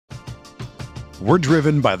We're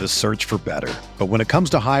driven by the search for better. But when it comes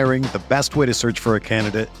to hiring, the best way to search for a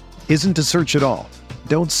candidate isn't to search at all.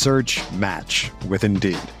 Don't search, match with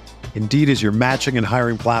Indeed. Indeed is your matching and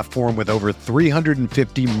hiring platform with over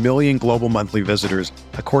 350 million global monthly visitors,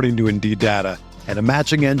 according to Indeed data, and a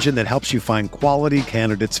matching engine that helps you find quality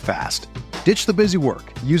candidates fast. Ditch the busy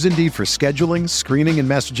work. Use Indeed for scheduling, screening, and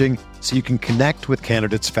messaging so you can connect with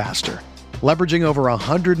candidates faster. Leveraging over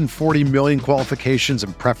 140 million qualifications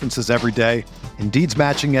and preferences every day, Indeed's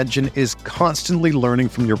matching engine is constantly learning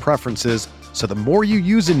from your preferences, so the more you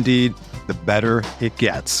use Indeed, the better it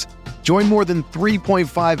gets. Join more than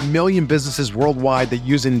 3.5 million businesses worldwide that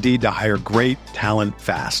use Indeed to hire great talent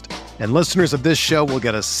fast. And listeners of this show will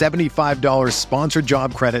get a $75 sponsored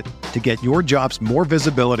job credit to get your jobs more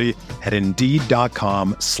visibility at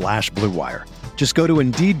Indeed.com/Blue Wire. Just go to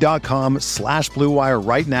Indeed.com/Blue Wire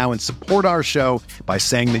right now and support our show by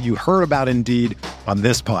saying that you heard about Indeed on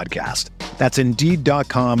this podcast. That's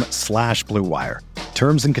Indeed.com/Blue Wire.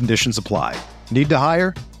 Terms and conditions apply. Need to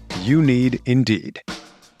hire? You need Indeed.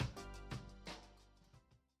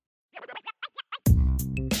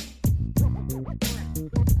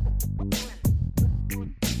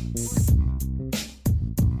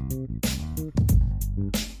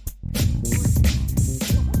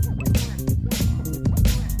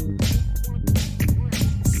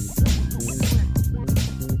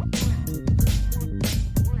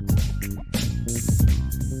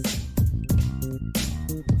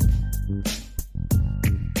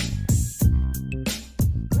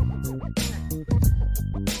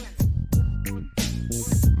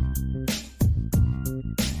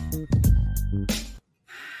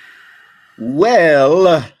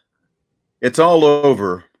 Well, it's all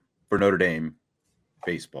over for Notre Dame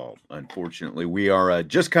baseball. Unfortunately, we are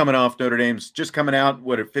just coming off Notre Dame's just coming out.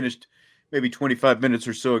 What it finished maybe 25 minutes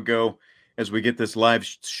or so ago as we get this live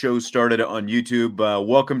show started on YouTube.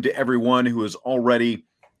 Welcome to everyone who is already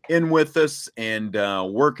in with us and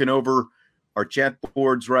working over our chat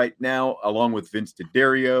boards right now, along with Vince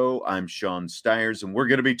D'Addario. I'm Sean Stiers, and we're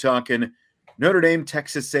going to be talking Notre Dame,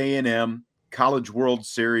 Texas A&M, College World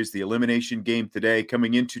Series, the elimination game today.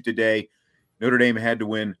 Coming into today, Notre Dame had to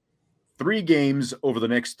win 3 games over the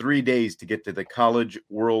next 3 days to get to the College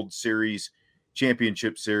World Series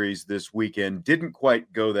Championship Series this weekend. Didn't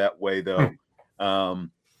quite go that way, though.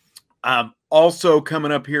 Also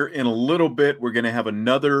coming up here in a little bit, we're going to have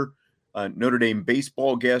another Notre Dame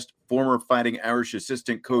baseball guest. Former Fighting Irish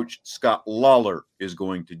assistant coach Scott Lawler is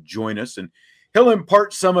going to join us, and he'll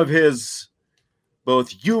impart some of his both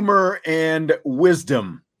humor and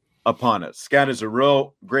wisdom upon us. Scott is a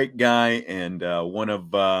real great guy, and one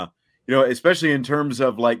of, especially in terms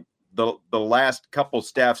of like the last couple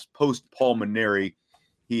staffs post Paul Maneri,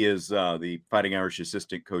 he is the Fighting Irish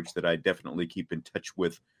assistant coach that I definitely keep in touch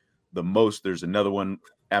with the most. There's another one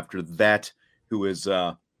after that who is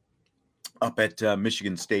up at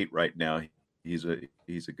Michigan State right now. He's a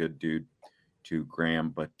good dude too, Graham,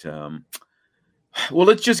 but well,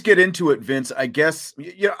 let's just get into it, Vince. I guess,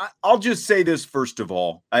 I'll just say this first of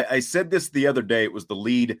all. I said this the other day. It was the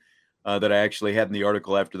lead that I actually had in the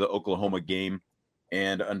article after the Oklahoma game,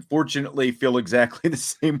 and unfortunately feel exactly the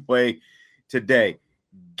same way today.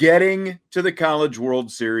 Getting to the College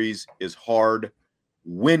World Series is hard.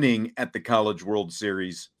 Winning at the College World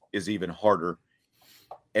Series is even harder.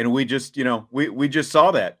 And we just, we just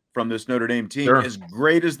saw that from this Notre Dame team. Sure. As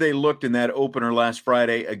great as they looked in that opener last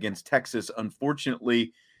Friday against Texas,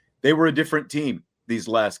 unfortunately, they were a different team these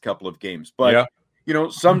last couple of games. But,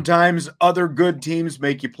 sometimes other good teams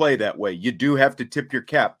make you play that way. You do have to tip your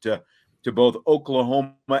cap to both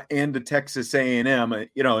Oklahoma and to Texas A&M,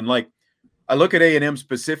 and like I look at A&M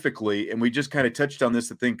specifically, and we just kind of touched on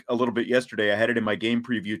this, I think, a little bit yesterday. I had it in my game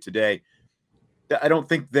preview today. I don't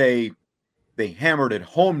think they hammered it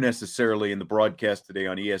home necessarily in the broadcast today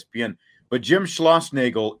on ESPN, but Jim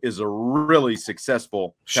Schlossnagle is a really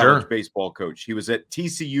successful college baseball coach. He was at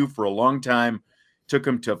TCU for a long time, took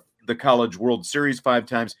him to the College World Series 5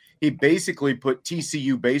 times. He basically put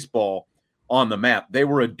TCU baseball on the map. They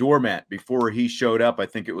were a doormat before he showed up. I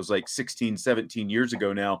think it was like 16, 17 years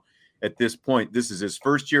ago now at this point. This is his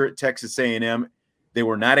first year at Texas A&M. They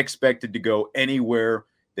were not expected to go anywhere.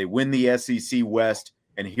 They win the SEC West.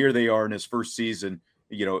 And here they are in his first season,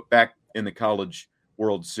 back in the College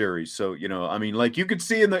World Series. So, like you could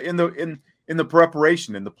see in the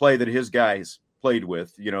preparation and the play that his guys played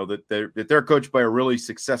with, that they're coached by a really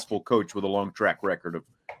successful coach with a long track record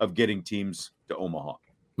of getting teams to Omaha.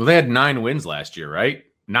 Well, they had 9 wins last year, right?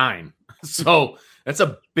 9. So that's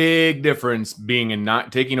a big difference being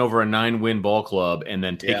taking over a 9-win ball club and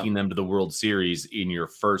then taking them to the World Series in your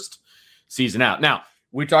first season out. Now,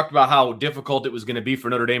 we talked about how difficult it was going to be for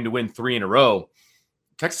Notre Dame to win 3 in a row.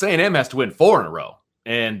 Texas A&M has to win 4 in a row,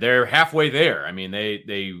 and they're halfway there. I mean,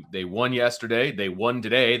 they won yesterday, they won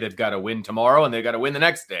today, they've got to win tomorrow, and they've got to win the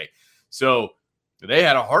next day. So they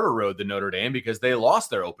had a harder road than Notre Dame because they lost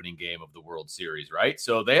their opening game of the World Series, right?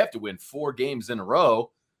 So they have to win 4 games in a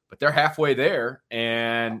row, but they're halfway there,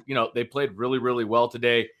 and they played really, really well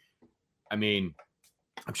today. I mean,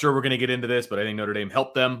 I'm sure we're going to get into this, but I think Notre Dame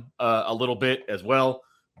helped them a little bit as well.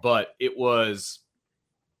 But it was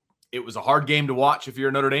a hard game to watch if you're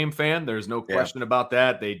a Notre Dame fan. There's no question about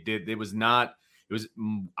that. It was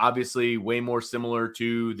obviously way more similar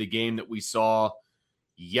to the game that we saw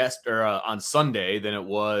on Sunday than it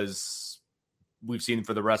was we've seen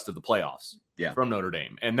for the rest of the playoffs from Notre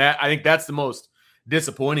Dame. And I think that's the most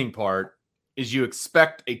disappointing part is you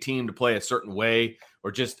expect a team to play a certain way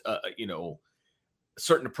or just,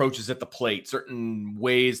 certain approaches at the plate, certain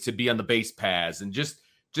ways to be on the base paths, and just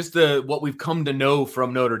what we've come to know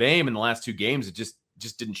from Notre Dame in the last 2 games, it just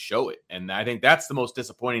didn't show it. And I think that's the most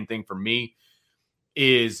disappointing thing for me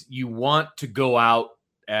is you want to go out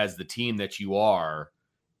as the team that you are,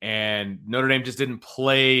 and Notre Dame just didn't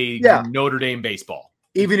play Notre Dame baseball.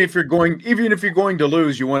 Even if you're going to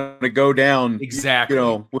lose, you want to go down exactly,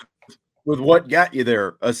 with what got you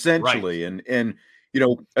there, essentially. Right. And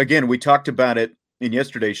again, we talked about it in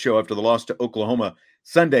yesterday's show after the loss to Oklahoma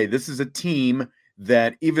Sunday. This is a team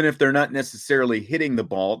that even if they're not necessarily hitting the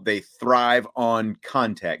ball, they thrive on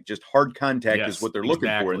contact. Just hard contact is what they're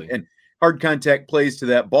looking for. And hard contact plays to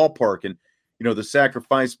that ballpark. And, the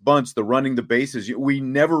sacrifice bunts, the running the bases, we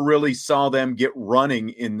never really saw them get running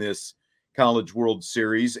in this College World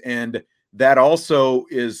Series. And that also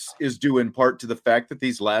is due in part to the fact that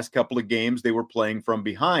these last couple of games they were playing from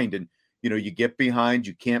behind. And, you get behind,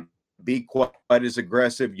 you can't be quite as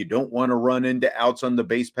aggressive. You don't want to run into outs on the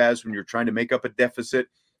base paths when you're trying to make up a deficit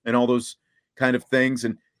and all those kind of things.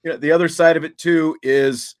 And the other side of it too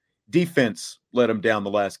is defense let them down the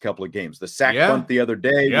last couple of games. The sack bunt the other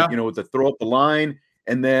day, with the throw up the line,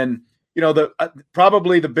 and then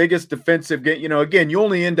probably the biggest defensive game. Again, you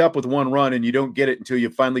only end up with 1 run, and you don't get it until you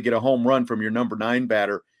finally get a home run from your number 9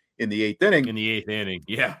 batter in the 8th inning.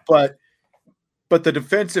 But the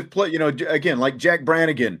defensive play, again, like Jack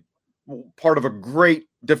Brannigan, part of a great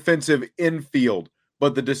defensive infield,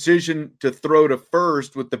 but the decision to throw to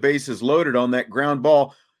first with the bases loaded on that ground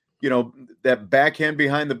ball, that backhand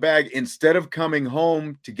behind the bag, instead of coming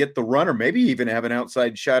home to get the runner, maybe even have an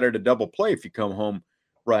outside shot at a double play if you come home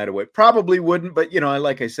right away. Probably wouldn't, but,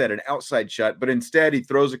 like I said, an outside shot. But instead, he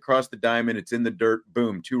throws across the diamond. It's in the dirt.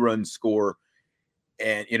 Boom, 2-run score.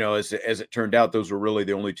 And, as it turned out, those were really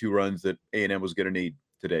the only 2 runs that A&M was going to need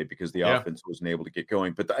today because the offense wasn't able to get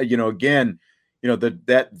going. But, again,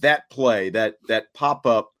 that play, that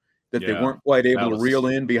pop-up that they weren't quite able to reel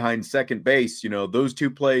in behind second base, those 2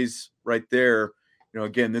 plays right there,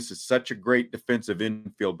 again, this is such a great defensive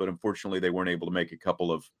infield, but unfortunately they weren't able to make a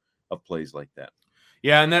couple of plays like that.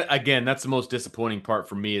 Yeah, and that's the most disappointing part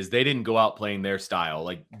for me is they didn't go out playing their style.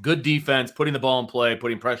 Like good defense, putting the ball in play,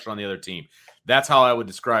 putting pressure on the other team. That's how I would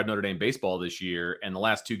describe Notre Dame baseball this year. And the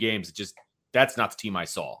last 2 games, that's not the team I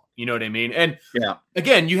saw. You know what I mean? And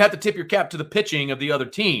again, you have to tip your cap to the pitching of the other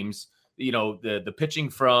teams. The pitching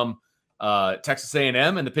from Texas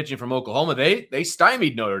A&M and the pitching from Oklahoma, they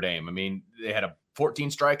stymied Notre Dame. I mean, they had 14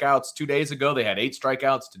 strikeouts 2 days ago. They had 8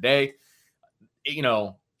 strikeouts today.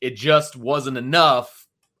 It just wasn't enough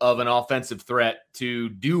of an offensive threat to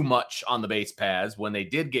do much on the base paths when they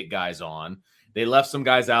did get guys on. They left some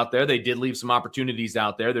guys out there. They did leave some opportunities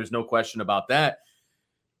out there. There's no question about that.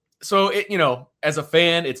 So, as a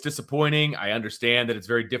fan, it's disappointing. I understand that it's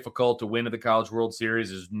very difficult to win at the College World Series.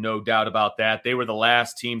 There's no doubt about that. They were the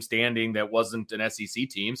last team standing that wasn't an SEC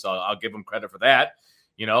team, so I'll give them credit for that.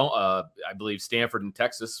 I believe Stanford and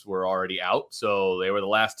Texas were already out, so they were the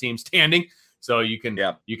last team standing. So you can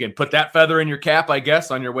put that feather in your cap, I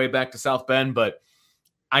guess, on your way back to South Bend. But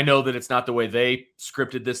I know that it's not the way they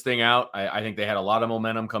scripted this thing out. I think they had a lot of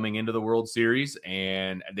momentum coming into the World Series,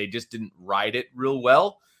 and they just didn't ride it real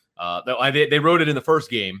well. They rode it in the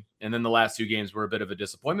first game, and then the last 2 games were a bit of a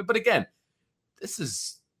disappointment. But again, this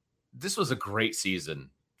was a great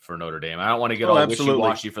season for Notre Dame. I don't want to get all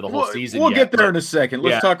wishy-washy for the whole season. We'll get there in a second.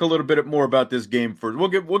 Let's talk a little bit more about this game first.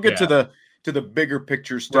 We'll get to the bigger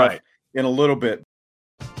picture stuff in a little bit.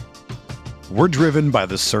 We're driven by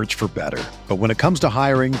the search for better. But when it comes to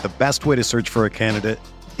hiring, the best way to search for a candidate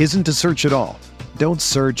isn't to search at all. Don't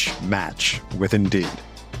search, match with Indeed.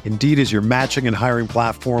 Indeed is your matching and hiring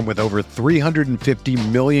platform with over 350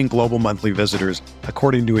 million global monthly visitors,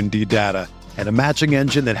 according to Indeed data, and a matching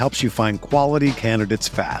engine that helps you find quality candidates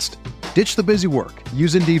fast. Ditch the busy work.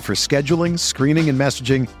 Use Indeed for scheduling, screening, and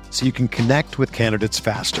messaging so you can connect with candidates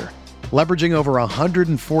faster. Leveraging over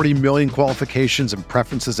 140 million qualifications and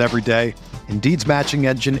preferences every day, Indeed's matching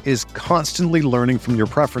engine is constantly learning from your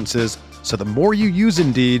preferences, so the more you use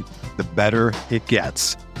Indeed, the better it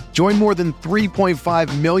gets. Join more than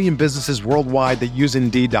 3.5 million businesses worldwide that use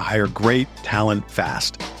Indeed to hire great talent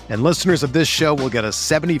fast. And listeners of this show will get a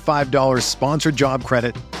 $75 sponsored job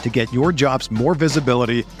credit to get your jobs more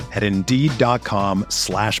visibility at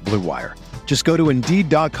Indeed.com/Blue Wire. Just go to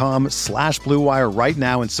Indeed.com/Blue Wire right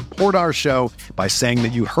now and support our show by saying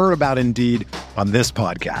that you heard about Indeed on this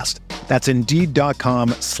podcast. That's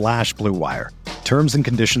Indeed.com/Blue Wire. Terms and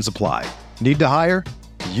conditions apply. Need to hire?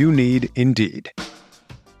 You need Indeed.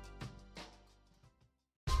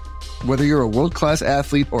 Whether you're a world-class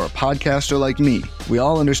athlete or a podcaster like me, we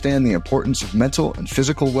all understand the importance of mental and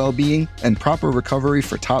physical well-being and proper recovery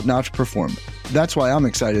for top-notch performance. That's why I'm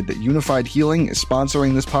excited that Unified Healing is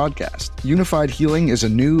sponsoring this podcast. Unified Healing is a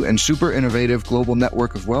new and super innovative global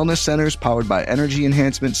network of wellness centers powered by Energy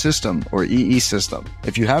Enhancement System, or EE System.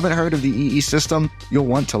 If you haven't heard of the EE System, you'll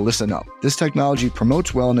want to listen up. This technology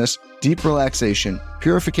promotes wellness, deep relaxation,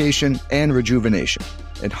 purification, and rejuvenation.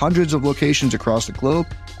 At hundreds of locations across the globe,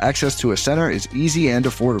 access to a center is easy and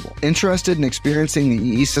affordable. Interested in experiencing the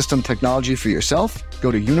EE System technology for yourself?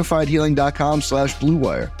 Go to unifiedhealing.com/Blue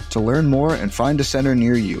Wire to learn more and find a center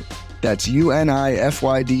near you. That's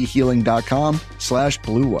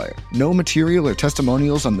UNIFYDhealing.com/Blue Wire. No material or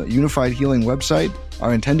testimonials on the Unified Healing website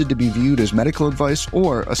are intended to be viewed as medical advice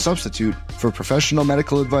or a substitute for professional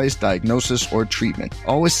medical advice, diagnosis, or treatment.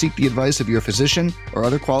 Always seek the advice of your physician or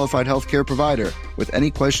other qualified healthcare provider with any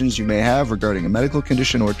questions you may have regarding a medical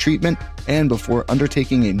condition or treatment and before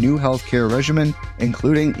undertaking a new healthcare regimen,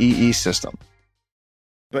 including EE System.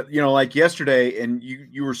 But, like yesterday, and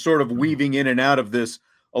you were sort of weaving in and out of this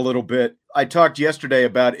a little bit. I talked yesterday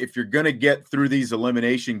about if you're going to get through these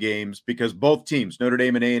elimination games, because both teams, Notre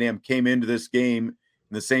Dame and A&M, came into this game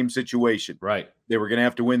in the same situation. Right. They were going to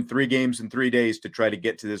have to win 3 games in 3 days to try to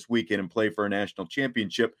get to this weekend and play for a national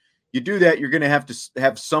championship. You do that, you're going to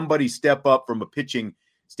have somebody step up from a pitching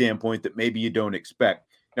standpoint that maybe you don't expect.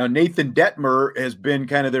 Now, Nathan Detmer has been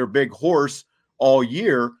kind of their big horse all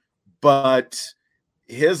year, but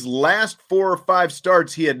his last 4 or 5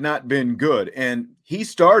 starts, he had not been good. And he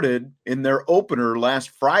started in their opener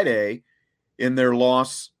last Friday in their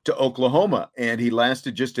loss to Oklahoma, and he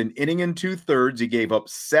lasted just an inning and 2/3. He gave up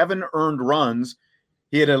 7 earned runs.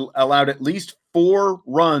 He had allowed at least 4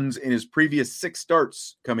 runs in his previous 6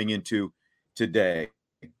 starts coming into today.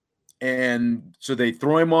 And so they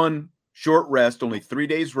throw him on short rest, only 3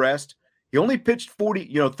 days rest. He only pitched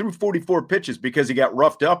 44 pitches because he got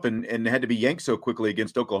roughed up and had to be yanked so quickly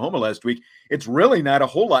against Oklahoma last week. It's really not a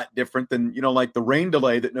whole lot different than, like the rain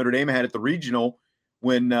delay that Notre Dame had at the regional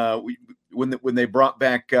when they brought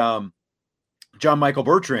back John Michael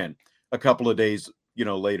Bertrand a couple of days,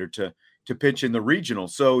 later to pitch in the regional.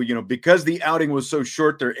 So, because the outing was so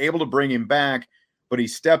short, they're able to bring him back, but he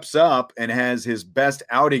steps up and has his best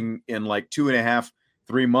outing in like 2.5,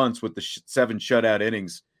 3 months with the 7 shutout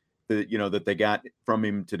innings that they got from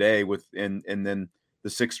him today and then the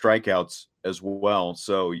 6 strikeouts as well.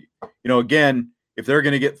 So, again, if they're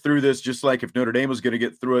going to get through this, just like if Notre Dame was going to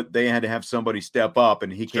get through it, they had to have somebody step up,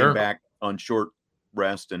 and he came back on short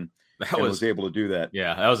rest and was able to do that.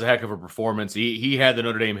 Yeah, that was a heck of a performance. He had the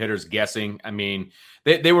Notre Dame hitters guessing. I mean,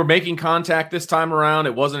 they were making contact this time around.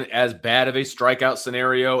 It wasn't as bad of a strikeout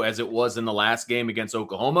scenario as it was in the last game against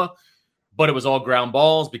Oklahoma, but it was all ground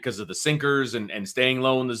balls because of the sinkers and staying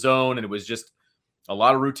low in the zone. And it was just a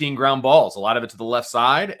lot of routine ground balls, a lot of it to the left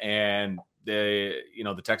side. And the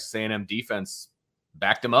Texas A&M defense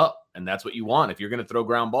backed him up. And that's what you want. If you're going to throw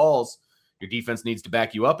ground balls, your defense needs to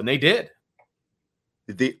back you up. And they did.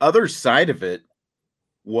 The other side of it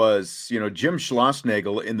was, Jim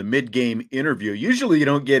Schlossnagle in the mid-game interview. Usually you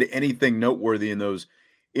don't get anything noteworthy in those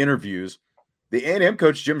interviews. The A&M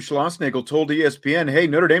coach, Jim Schlossnagle, told ESPN, hey,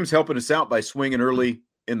 Notre Dame's helping us out by swinging early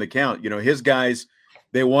in the count. His guys,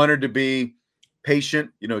 they wanted to be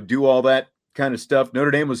patient, do all that kind of stuff.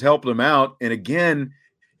 Notre Dame was helping them out. And again,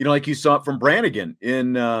 like you saw it from Brannigan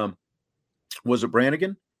in, was it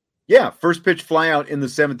Brannigan? Yeah, first pitch fly out in the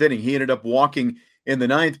 7th inning. He ended up walking in the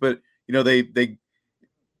 9th, but,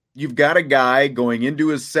 you've got a guy going into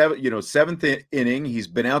his 7th inning. He's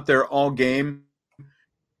been out there all game.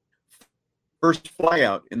 First fly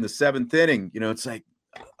out in the 7th inning, it's like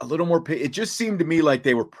a little more. It just seemed to me like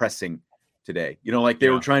they were pressing today, like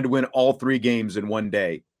they were trying to win all 3 games in one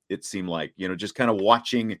day. It seemed like, just kind of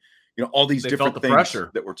watching, all these different things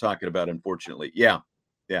pressure that we're talking about, unfortunately. Yeah.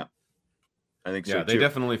 I think Yeah, so too. they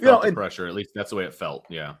definitely felt the pressure. At least that's the way it felt.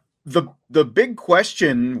 Yeah. The big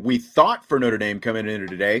question we thought for Notre Dame coming into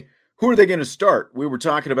today, who are they going to start? We were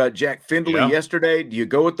talking about Jack Findlay yesterday. Do you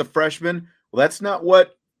go with the freshman? Well, that's not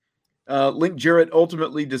what Link Jarrett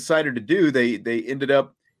ultimately decided to do. They ended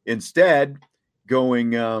up instead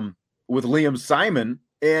going with Liam Simon,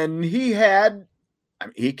 and he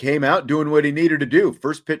came out doing what he needed to do.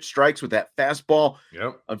 First pitch strikes with that fastball.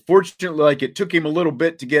 Yep. Unfortunately, like it took him a little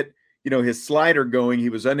bit to get his slider going. He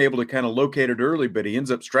was unable to kind of locate it early, but he ends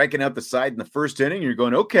up striking out the side in the first inning. You're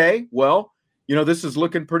going, okay, well, this is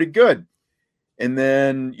looking pretty good. And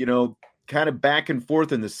then, kind of back and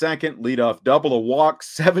forth in the second, leadoff double, a walk,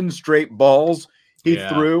 7 straight balls he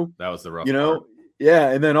threw. That was the rough part. Yeah,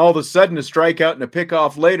 and then all of a sudden a strikeout and a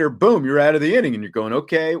pickoff later, boom, you're out of the inning, and you're going,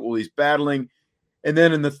 okay, well, he's battling. And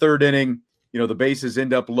then in the third inning, the bases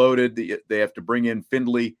end up loaded. They have to bring in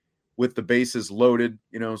Findlay with the bases loaded,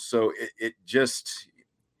 so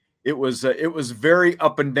it was very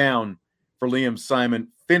up and down for Liam Simon.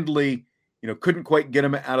 Findlay, couldn't quite get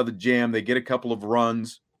him out of the jam. They get a couple of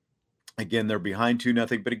runs. Again, they're behind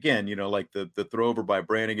 2-0, but again, like the throw over by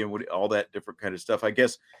Brannigan, all that different kind of stuff. I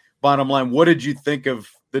guess bottom line, what did you think of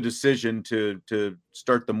the decision to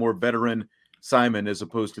start the more veteran Simon as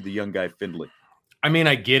opposed to the young guy Findlay? I mean,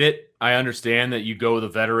 I get it. I understand that you go with a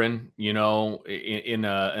veteran, in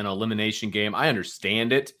an elimination game. I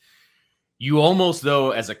understand it. You almost,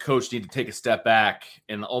 though, as a coach, need to take a step back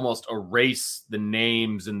and almost erase the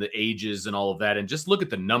names and the ages and all of that and just look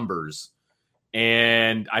at the numbers.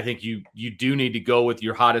 And I think you do need to go with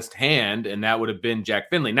your hottest hand, and that would have been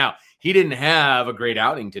Jack Findlay. Now, he didn't have a great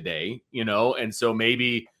outing today, and so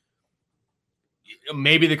maybe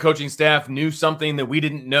the coaching staff knew something that we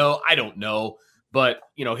didn't know. I don't know. But,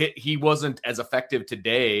 he wasn't as effective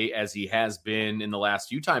today as he has been in the last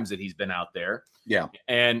few times that he's been out there. Yeah.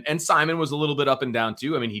 And Simon was a little bit up and down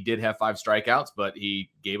too. I mean, he did have 5 strikeouts, but he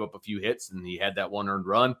gave up a few hits and he had that 1 earned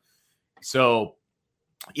run. So,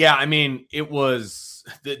 yeah, I mean, it was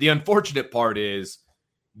the unfortunate part is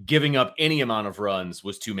giving up any amount of runs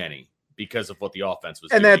was too many because of what the offense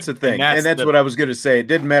was doing. That's the thing. And that's what I was going to say. It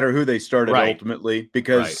didn't matter who they started ultimately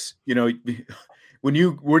because, when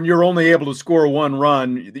you're only able to score 1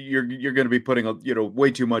 run, you're going to be putting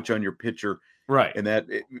way too much on your pitcher, right? And that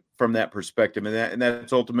from that perspective, and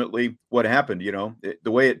that's ultimately what happened.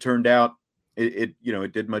 The way it turned out, it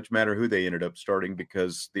didn't much matter who they ended up starting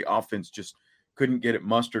because the offense just couldn't get it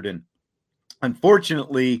mustered. And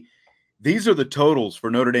unfortunately, these are the totals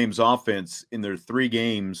for Notre Dame's offense in their 3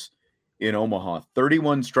 games in Omaha: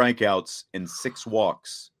 31 strikeouts and 6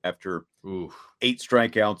 walks after 8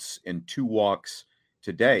 strikeouts and 2 walks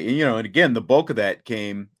today. And again, the bulk of that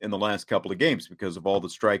came in the last couple of games because of all the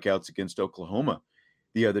strikeouts against Oklahoma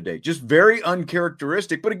the other day. Just very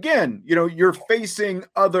uncharacteristic. But again, you're facing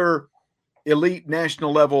other elite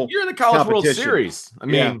national level. You're in the College World Series. I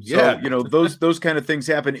mean, So, those kind of things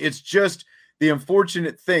happen. It's just the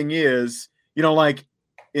unfortunate thing is, like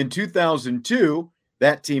in 2002,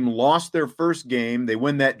 that team lost their first game. They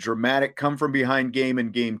win that dramatic come from behind game in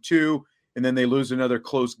game 2, and then they lose another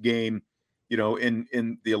close game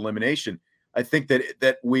in the elimination. I think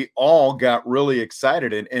that we all got really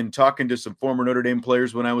excited and talking to some former Notre Dame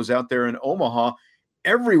players when I was out there in Omaha,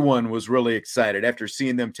 everyone was really excited after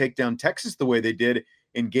seeing them take down Texas the way they did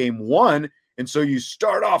in game 1. And so you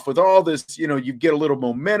start off with all this, you get a little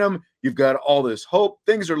momentum, you've got all this hope,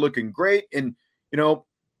 things are looking great. And,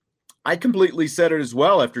 I completely said it as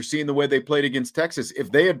well after seeing the way they played against Texas.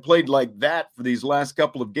 If they had played like that for these last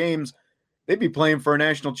couple of games, they'd be playing for a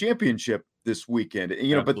national championship this weekend.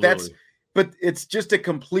 But it's just a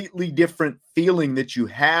completely different feeling that you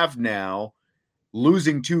have now.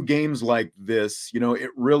 Losing 2 games like this, it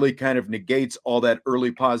really kind of negates all that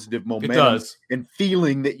early positive momentum and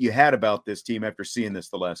feeling that you had about this team after seeing this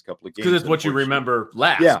the last couple of games. Because it's what you remember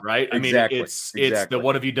last, right? I mean, it's the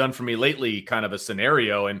what have you done for me lately kind of a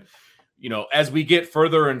scenario. And, as we get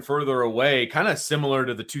further and further away, kind of similar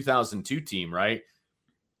to the 2002 team, right?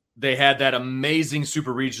 They had that amazing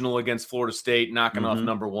super regional against Florida State, knocking off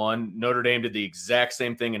number 1. Notre Dame did the exact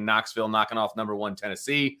same thing in Knoxville, knocking off number 1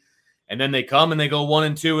 Tennessee. And then they come and they go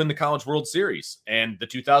 1-2 in the College World Series. And the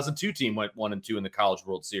 2002 team went 1-2 in the College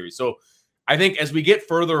World Series. So I think as we get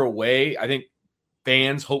further away, I think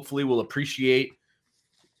fans hopefully will appreciate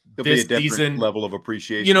this season level of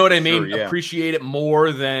appreciation. You know what I mean? Sure, yeah. Appreciate it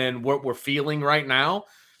more than what we're feeling right now.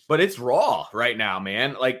 But it's raw right now,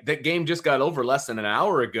 man. Like that game just got over less than an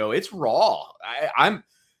hour ago. It's raw.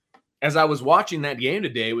 As I was watching that game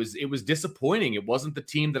today, it was disappointing. It wasn't the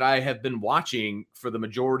team that I have been watching for the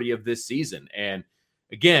majority of this season. And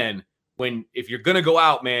again, if you're going to go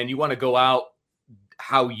out, man, you want to go out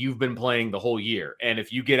how you've been playing the whole year. And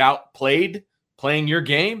if you get outplayed playing your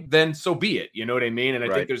game, then so be it. You know what I mean? And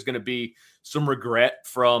I think there's going to be some regret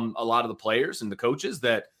from a lot of the players and the coaches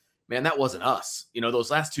that, man, that wasn't us. Those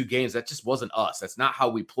last 2 games, that just wasn't us. That's not how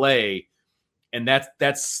we play. And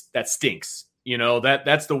that stinks.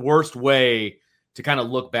 That's the worst way to kind of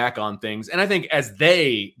look back on things. And I think as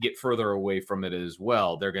they get further away from it as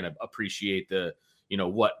well, they're going to appreciate the,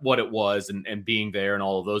 what it was and being there and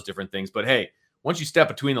all of those different things. But hey, once you step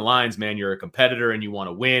between the lines, man, you're a competitor and you want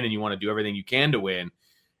to win and you want to do everything you can to win.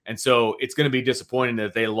 And so it's going to be disappointing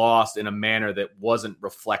that they lost in a manner that wasn't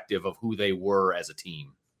reflective of who they were as a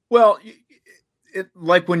team. Well,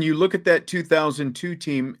 like when you look at that 2002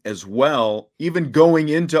 team as well, even going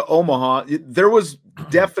into Omaha, there was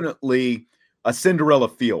definitely a Cinderella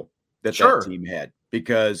feel that team had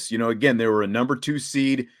because, again, they were a number 2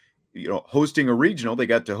 seed, hosting a regional. They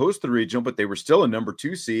got to host the regional, but they were still a number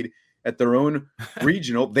 2 seed at their own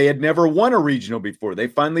regional. They had never won a regional before. They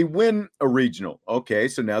finally win a regional. Okay,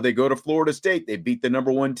 so now they go to Florida State. They beat the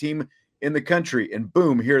number 1 team in the country, and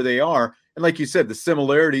boom, here they are. And like you said, the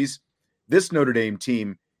similarities, this Notre Dame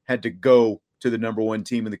team had to go to the number 1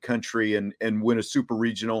 team in the country and win a super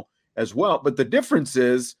regional as well. But the difference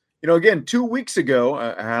is, again, 2 weeks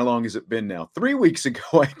ago, how long has it been now? 3 weeks ago,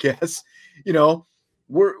 I guess,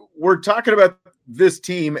 we're talking about this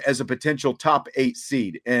team as a potential top 8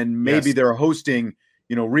 seed, and maybe they're hosting,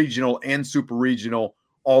 regional and super regional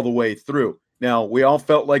all the way through. Now, we all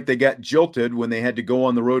felt like they got jilted when they had to go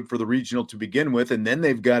on the road for the regional to begin with, and then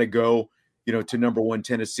they've got to go, to number 1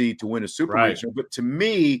 Tennessee to win a super regional. But to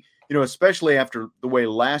me, especially after the way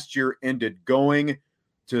last year ended, going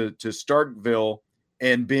to Starkville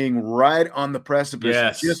and being right on the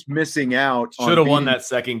precipice, just missing out. Should have won that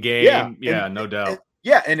second game. Yeah, no doubt.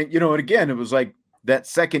 And again, it was like that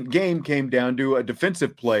second game came down to a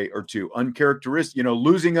defensive play or two, uncharacteristic,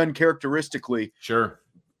 losing uncharacteristically. Sure.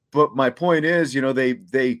 But my point is,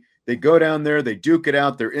 they go down there, they duke it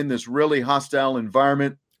out. They're in this really hostile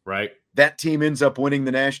environment. Right. That team ends up winning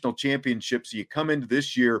the national championship. So you come into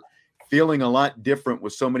this year feeling a lot different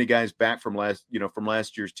with so many guys back from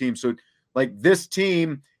last year's team. So like this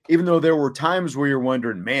team, even though there were times where you're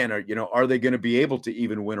wondering, man, are they going to be able to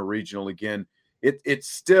even win a regional again? It's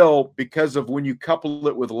still, because of when you couple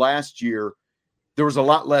it with last year, there was a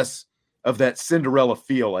lot less of that Cinderella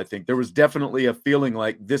feel. I think there was definitely a feeling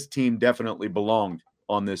like this team definitely belonged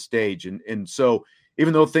on this stage. And so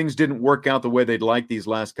even though things didn't work out the way they'd like these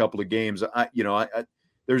last couple of games,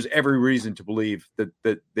 there's every reason to believe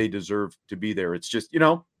that they deserve to be there. It's just,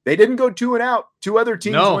 they didn't go 2 and out. 2 other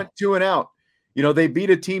teams went 2 and out. They beat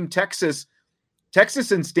a team, Texas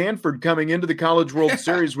and Stanford, coming into the College World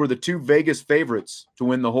Series, were the 2 Vegas favorites to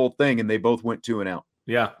win the whole thing, and they both went 2 and out.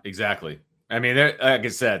 Yeah, exactly. I mean, like I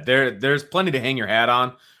said, there's plenty to hang your hat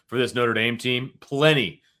on for this Notre Dame team.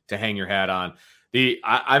 Plenty to hang your hat on.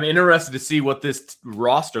 I'm interested to see what this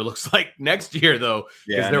roster looks like next year, though,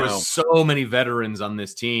 because there was so many veterans on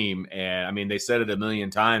this team, and I mean, they said it a million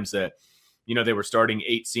times that they were starting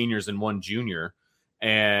 8 seniors and 1 junior,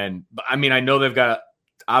 and I mean, I know they've got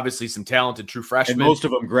obviously some talented true freshmen, and most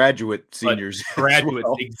of them graduate seniors. Graduates,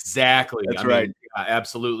 well. Exactly. That's right.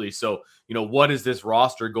 Absolutely. So, what is this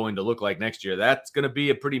roster going to look like next year? That's going to be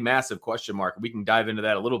a pretty massive question mark. We can dive into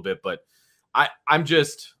that a little bit, but I'm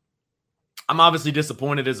obviously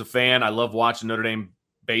disappointed as a fan. I love watching Notre Dame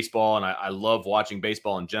baseball, and I love watching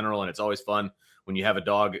baseball in general, and it's always fun when you have a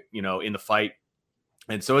dog, in the fight.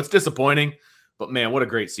 And so it's disappointing, but man, what a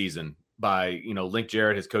great season by, Link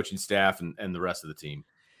Jarrett, his coaching staff, and the rest of the team.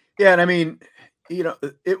 Yeah, and I mean,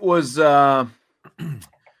 it was well,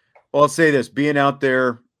 I'll say this, being out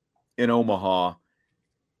there in Omaha,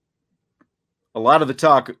 a lot of the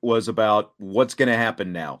talk was about what's going to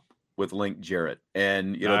happen now with Link Jarrett.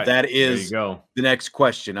 And, that is the next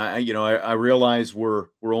question. I realize we're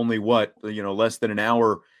only less than an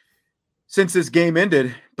hour since this game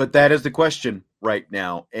ended, but that is the question right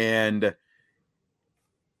now. And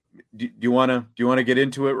do you want to get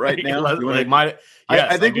into it right now?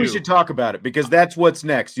 I think we should talk about it, because that's what's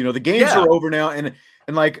next. The games are over now. And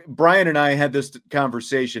like Brian and I had this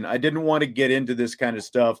conversation, I didn't want to get into this kind of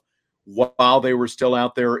stuff while they were still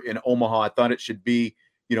out there in Omaha. I thought it should be,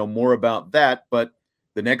 more about that. But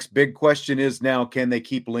the next big question is now, can they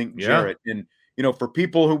keep Link Jarrett? And, for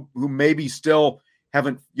people who maybe still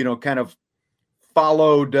haven't, kind of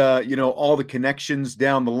followed, all the connections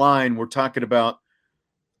down the line, we're talking about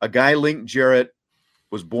a guy, Link Jarrett,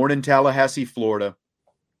 was born in Tallahassee, Florida.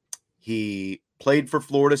 He played for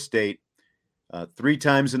Florida State 3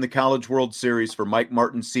 times in the College World Series for Mike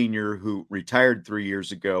Martin Sr., who retired 3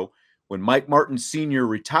 years ago. when Mike Martin Sr.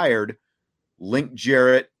 retired, Link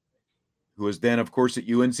Jarrett, who was then, of course, at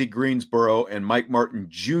UNC Greensboro, and Mike Martin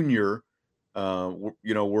Jr.,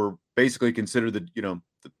 were basically considered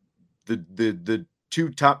the two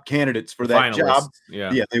top candidates for that job.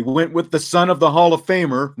 Yeah, they went with the son of the Hall of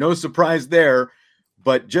Famer. No surprise there.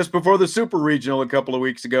 But just before the Super Regional a couple of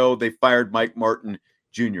weeks ago, they fired Mike Martin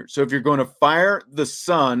Jr. So if you're going to fire the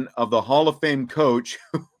son of the Hall of Fame coach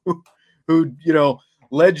who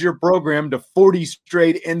led your program to 40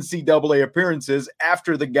 straight NCAA appearances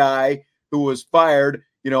after the guy who was fired,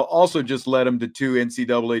 also just led him to 2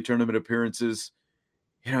 NCAA tournament appearances,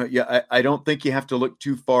 I don't think you have to look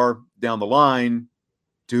too far down the line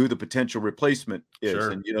to who the potential replacement is.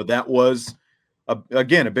 Sure. And, that was,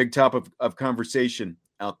 a big topic of conversation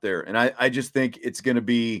out there. And I just think it's going to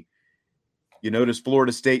be, you notice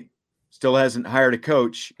Florida State still hasn't hired a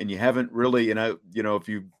coach, and you haven't really, if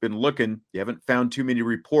you've been looking, you haven't found too many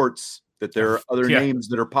reports that there are other names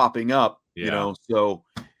that are popping up, so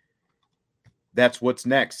that's what's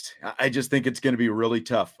next. I just think it's going to be really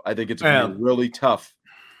tough. I think it's going to be really tough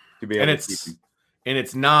to be able to keep him. And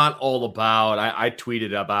it's not all about, I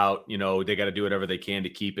tweeted about, they got to do whatever they can to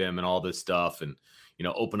keep him and all this stuff and,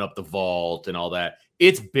 open up the vault and all that.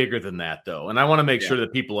 It's bigger than that, though. And I want to make sure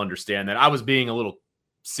that people understand that. I was being a little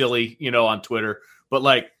silly, on Twitter,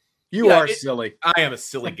 but you are silly. I am a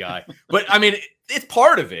silly guy, but I mean, it's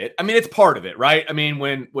part of it. I mean, it's part of it, right? I mean,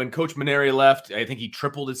 when Coach Maneri left, I think he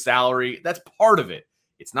tripled his salary. That's part of it.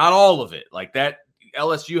 It's not all of it. Like that,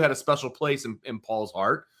 LSU had a special place in Paul's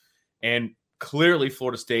heart, and clearly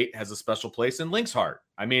Florida State has a special place in Link's heart.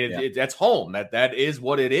 I mean, that's home. That is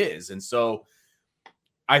what it is, and so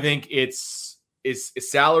I think it's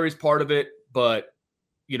salary's part of it, but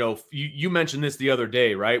you mentioned this the other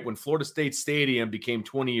day, right? When Florida State Stadium became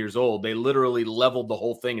 20 years old, they literally leveled the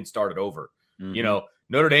whole thing and started over. Mm-hmm.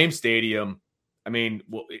 Notre Dame Stadium, I mean,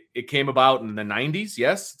 it came about in the 90s.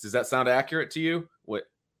 Yes. Does that sound accurate to you? What?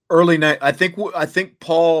 Early night. I think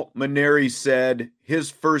Paul Maneri said his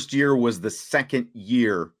first year was the second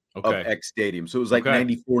year of X Stadium. So it was like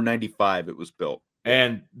 94, 95 it was built.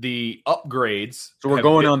 And the upgrades. So we're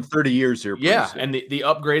going on 30 years here. Yeah. Soon. And the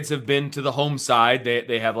upgrades have been to the home side.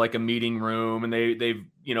 They have like a meeting room, and they've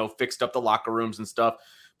fixed up the locker rooms and stuff.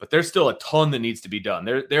 But there's still a ton that needs to be done.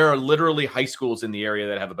 There are literally high schools in the area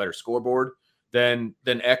that have a better scoreboard than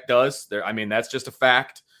Eck does. That's just a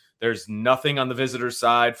fact. There's nothing on the visitors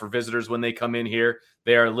side for visitors when they come in here.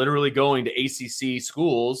 They are literally going to ACC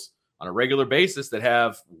schools on a regular basis that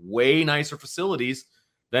have way nicer facilities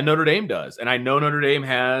than Notre Dame does. And I know Notre Dame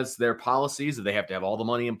has their policies that they have to have all the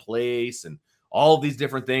money in place and all of these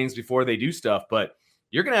different things before they do stuff. But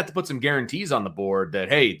you're going to have to put some guarantees on the board that,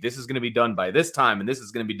 hey, this is going to be done by this time, and this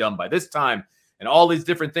is going to be done by this time, and all these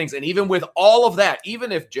different things. And even with all of that,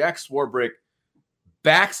 even if Jack Swarbrick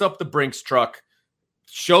backs up the Brinks truck,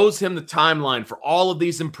 shows him the timeline for all of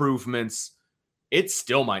these improvements, it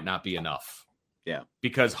still might not be enough. Yeah.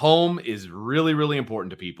 Because home is really, really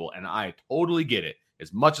important to people. And I totally get it.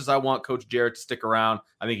 As much as I want Coach Jarrett to stick around,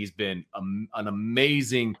 I think he's been an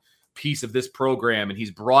amazing piece of this program, and he's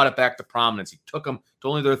brought it back to prominence. He took them to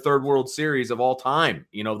only their third World Series of all time,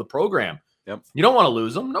 the program. Yep. You don't want to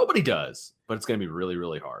lose them. Nobody does. But it's going to be really,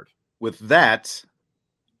 really hard. With that,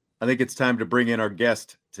 I think it's time to bring in our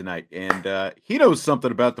guest tonight. And he knows something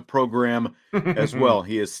about the program as well.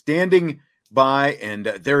 He is standing by, and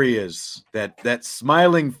there he is, that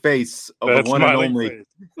smiling face of the one and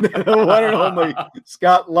only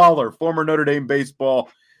Scott Lawler, former Notre Dame baseball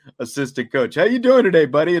assistant coach. How you doing today,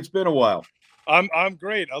 buddy? It's been a while. I'm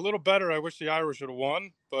great. A little better. I wish the Irish would have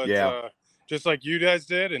won, but just like you guys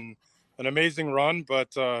did, and an amazing run.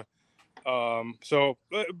 But so a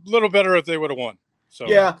little better if they would have won. So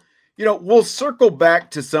we'll circle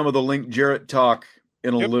back to some of the Link Jarrett talk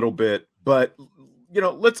in a little bit, but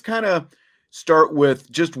let's kind of start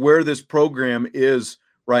with just where this program is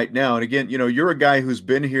right now. And again, you're a guy who's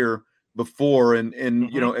been here before, and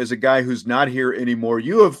as a guy who's not here anymore,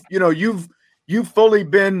 you've fully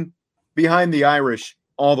been behind the Irish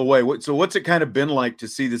all the way. So what's it kind of been like to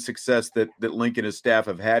see the success that Link and his staff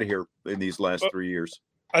have had here in these last 3 years?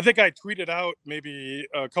 I think I tweeted out maybe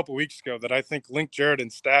a couple weeks ago that I think Link Jarrett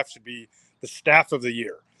and staff should be the staff of the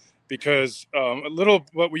year, because a little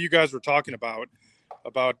what you guys were talking about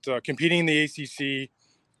competing in the ACC,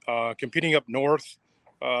 competing up north.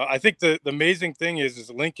 I think the amazing thing is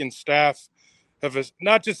Link and staff have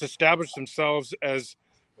not just established themselves as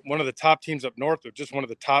one of the top teams up north, but just one of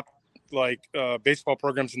the top baseball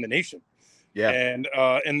programs in the nation. Yeah.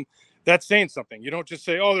 And that's saying something. You don't just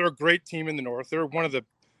say, oh, they're a great team in the north. They're one of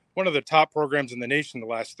the top programs in the nation the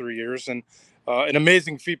last 3 years. And an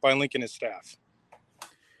amazing feat by Link and his staff.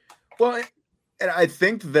 Well, and I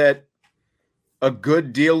think that a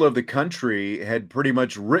good deal of the country had pretty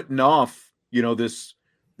much written off, this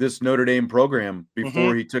Notre Dame program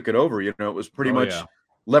before he took it over. It was pretty much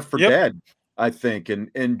left for dead, I think.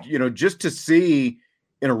 And just to see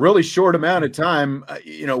in a really short amount of time,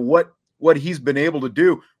 what he's been able to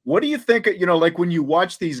do. What do you think, like when you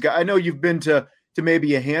watch these guys? I know you've been to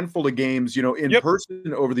maybe a handful of games, in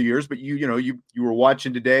person over the years, but you were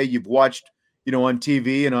watching today, you've watched, on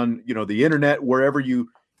TV and on, the internet, wherever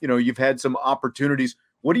you've had some opportunities.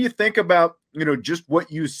 What do you think about, just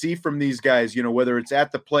what you see from these guys, whether it's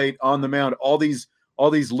at the plate, on the mound, all these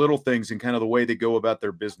little things and kind of the way they go about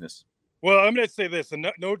their business? Well, I'm going to say this,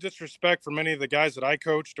 and no disrespect for many of the guys that I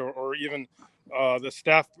coached or even the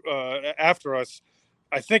staff after us.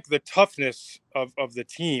 I think the toughness of the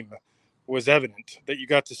team was evident that you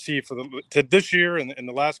got to see to this year and in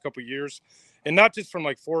the last couple of years, and not just from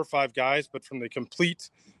like 4 or 5 guys, but from the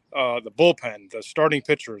complete the bullpen, the starting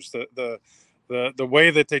pitchers, the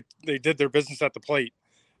way that they did their business at the plate.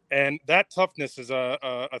 And that toughness is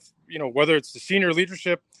whether it's the senior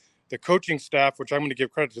leadership, the coaching staff, which I'm going to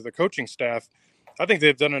give credit to the coaching staff. I think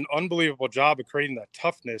they've done an unbelievable job of creating that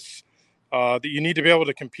toughness that you need to be able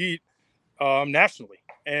to compete nationally.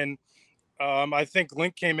 And I think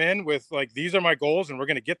Link came in with like, these are my goals and we're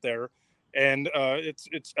going to get there. And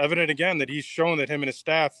it's evident again that he's shown that him and his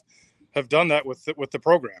staff have done that with the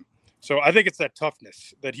program. So I think it's that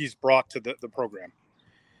toughness that he's brought to the program.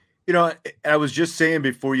 I was just saying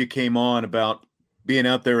before you came on about being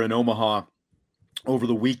out there in Omaha over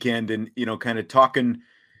the weekend and, kind of talking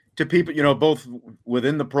to people, both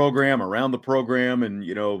within the program, around the program, and,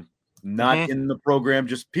 not in the program,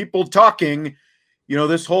 just people talking,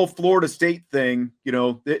 this whole Florida State thing,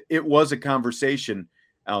 it was a conversation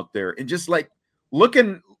out there. And just like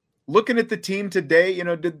looking at the team today,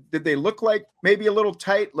 did they look like maybe a little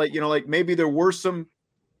tight? Like, like maybe there were some,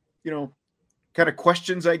 kind of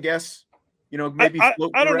questions, I guess, maybe I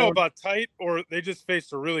don't know about tight, or they just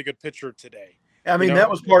faced a really good pitcher today. I mean, that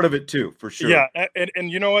was part of it too, for sure. Yeah. And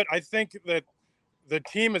you know what? I think that the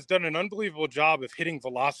team has done an unbelievable job of hitting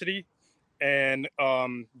velocity, and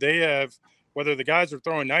they have, whether the guys are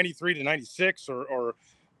throwing 93 to 96 or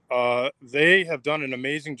they have done an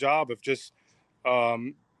amazing job of just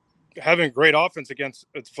having great offense against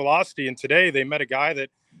its velocity. And today they met a guy that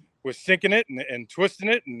was sinking it and twisting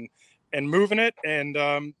it and moving it. And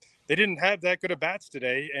they didn't have that good of bats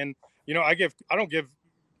today. And,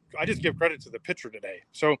 I just give credit to the pitcher today.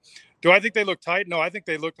 So do I think they look tight? No, I think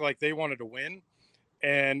they looked like they wanted to win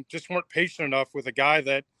and just weren't patient enough with a guy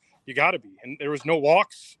that you got to be. And there was no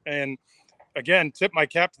walks. And again, tip my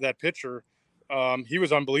cap to that pitcher. He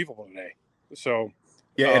was unbelievable today. So,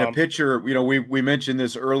 yeah. And a pitcher, we mentioned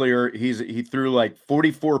this earlier. He threw like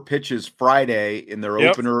 44 pitches Friday in their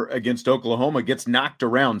opener against Oklahoma, gets knocked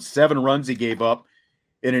around, 7 runs he gave up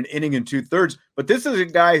in an inning and 2/3. But this is a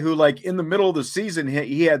guy who, like, in the middle of the season,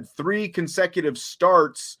 he had 3 consecutive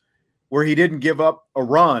starts where he didn't give up a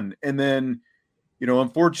run. And then,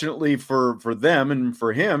 unfortunately for them and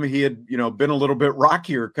for him, he had, been a little bit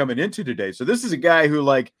rockier coming into today. So this is a guy who,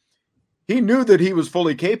 like, he knew that he was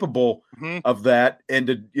fully capable of that. And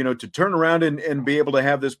to turn around and be able to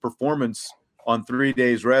have this performance on 3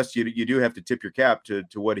 days rest, you do have to tip your cap to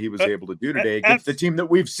what he was able to do today against the team that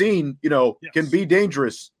we've seen, can be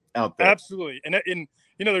dangerous out there. Absolutely. And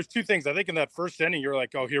there's 2 things. I think in that first inning, you're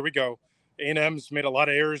like, oh, here we go. A&M's made a lot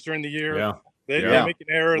of errors during the year. Yeah. They make an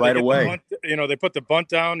error right away. They put the bunt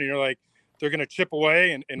down, and you're like, they're going to chip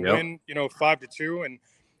away and win, 5-2. And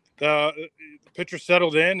the pitcher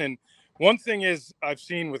settled in. And one thing is, I've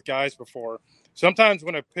seen with guys before, sometimes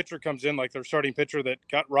when a pitcher comes in, like their starting pitcher that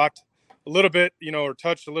got rocked a little bit, or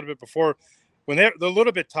touched a little bit before, when they're a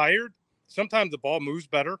little bit tired, sometimes the ball moves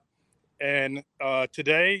better. And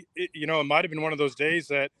today, it might have been one of those days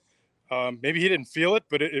that maybe he didn't feel it,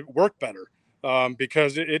 but it worked better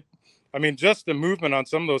because just the movement on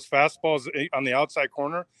some of those fastballs on the outside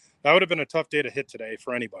corner, that would have been a tough day to hit today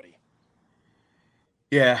for anybody.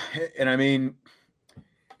 Yeah. And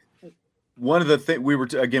one of the things we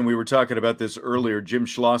were talking about this earlier. Jim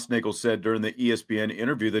Schlossnagle said during the ESPN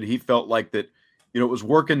interview that he felt like that, it was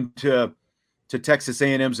working to Texas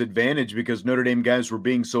A&M's advantage because Notre Dame guys were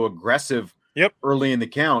being so aggressive early in the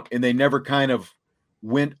count, and they never kind of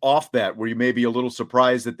went off that. Were you maybe a little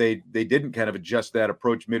surprised that they didn't kind of adjust that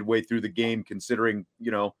approach midway through the game, considering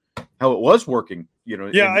how it was working, into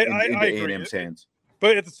A&M's hands?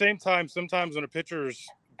 But at the same time, sometimes when a pitcher's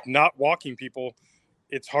not walking people,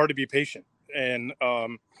 it's hard to be patient. And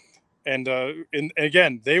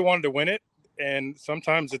again, they wanted to win it. and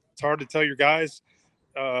sometimes it's hard to tell your guys,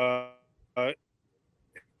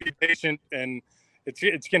 be patient, and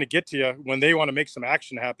it's going to get to you when they want to make some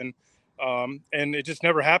action happen. And it just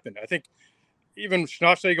never happened. I think even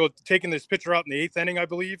Schnauzsegel taking this pitcher out in the 8th inning, I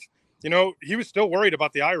believe, he was still worried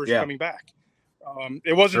about the Irish coming back.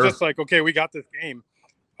 It wasn't just like, okay, we got this game.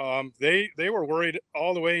 They were worried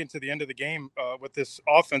all the way into the end of the game with this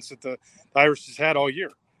offense that the Irish has had all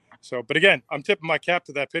year. So, but again, I'm tipping my cap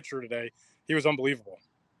to that pitcher today. He was unbelievable.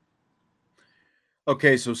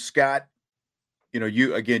 Okay, so Scott,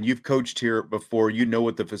 you've coached here before. You know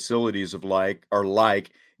what the facilities are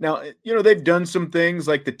like. Now, they've done some things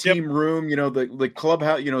like the team room, the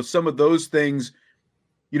clubhouse, some of those things,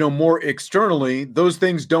 more externally. Those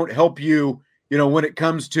things don't help you, when it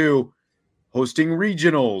comes to hosting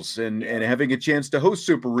regionals and having a chance to host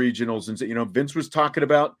super regionals. And, Vince was talking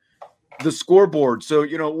about the scoreboard. So,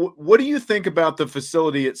 what do you think about the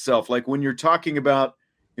facility itself? Like when you're talking about,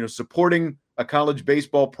 supporting a college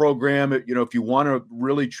baseball program, if you want to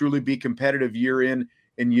really truly be competitive year in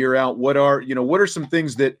and year out, what are some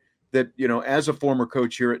things that as a former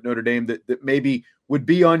coach here at Notre Dame that maybe would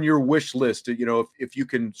be on your wish list, if you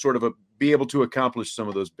can sort of be able to accomplish some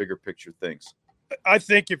of those bigger picture things? I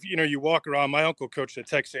think if you walk around, my uncle coached at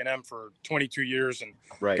Texas A&M for 22 years and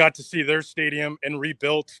got to see their stadium and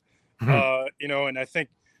rebuilt, and I think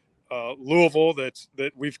Louisville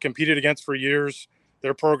that we've competed against for years,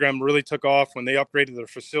 their program really took off when they upgraded their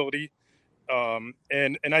facility.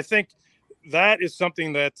 And I think that is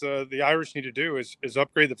something that the Irish need to do is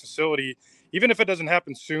upgrade the facility, even if it doesn't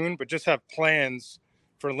happen soon, but just have plans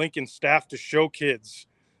for Lincoln staff to show kids,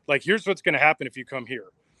 like, here's what's going to happen if you come here.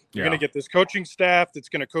 You're going to get this coaching staff that's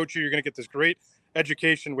going to coach you. You're going to get this great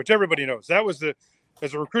education, which everybody knows. That was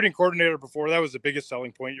as a recruiting coordinator before, that was the biggest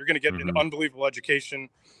selling point. You're going to get an unbelievable education.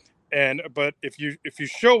 But if you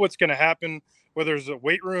show what's going to happen, whether there's a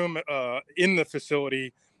weight room in the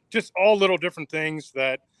facility, just all little different things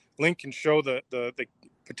that Link can show the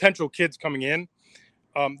potential kids coming in,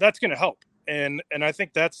 that's going to help. And I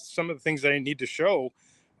think that's some of the things that I need to show.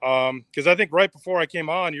 Because I think right before I came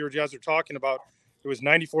on, you guys are talking about, it was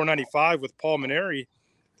 94-95 with Paul Maneri.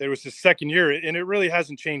 That was his second year, and it really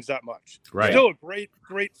hasn't changed that much. Right. Still a great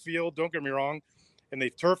field, don't get me wrong, and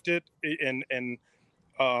they've turfed it,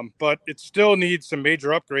 but it still needs some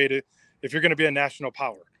major upgrade if you're going to be a national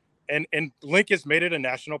power. And Link has made it a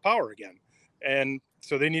national power again, and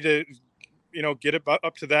so they need to, get it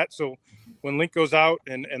up to that. So when Link goes out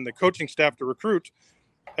and the coaching staff to recruit,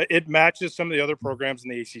 it matches some of the other programs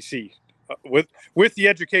in the ACC with the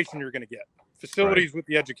education you're going to get. Facilities with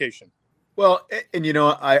the education. Well, and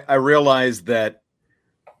I realize that,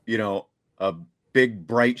 a big,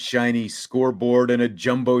 bright, shiny scoreboard and a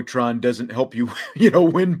jumbotron doesn't help you,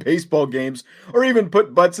 win baseball games or even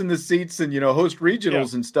put butts in the seats and, host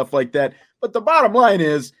regionals and stuff like that. But the bottom line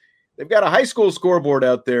is they've got a high school scoreboard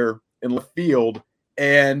out there in left field,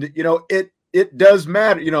 and, it does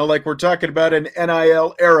matter, like we're talking about an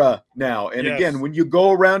NIL era now. And again, when you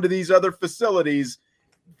go around to these other facilities,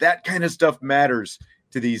 that kind of stuff matters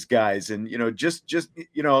to these guys. And, just, do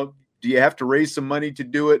you have to raise some money to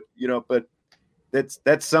do it? But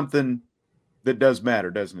that's something that does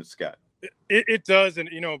matter, doesn't it, Scott? It does. And,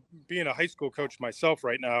 being a high school coach myself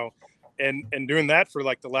right now and doing that for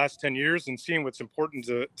like the last 10 years and seeing what's important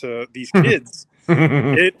to these kids,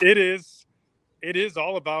 it is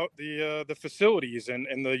all about the facilities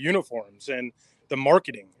and the uniforms and the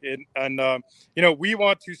marketing. We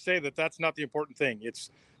want to say that that's not the important thing. It's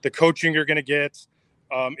the coaching you're going to get.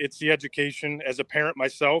 It's the education. As a parent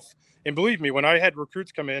myself, and believe me, when I had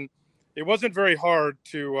recruits come in, it wasn't very hard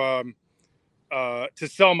to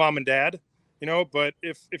sell mom and dad, but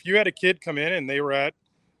if you had a kid come in and they were at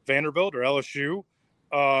Vanderbilt or LSU,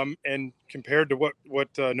 and compared to what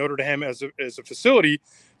Notre Dame as a facility,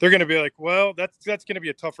 they're going to be like, well, that's going to be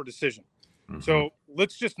a tougher decision. So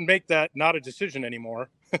let's just make that not a decision anymore.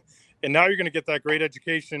 And now you're going to get that great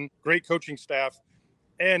education, great coaching staff,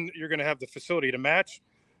 and you're going to have the facility to match.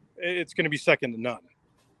 It's going to be second to none.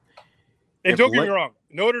 And don't get me wrong,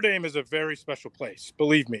 Notre Dame is a very special place,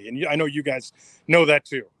 believe me. And I know you guys know that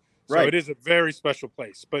too. So it is a very special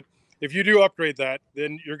place. But if you do upgrade that,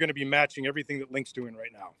 then you're going to be matching everything that Link's doing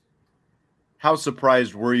right now. How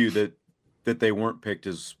surprised were you that they weren't picked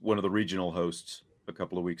as one of the regional hosts a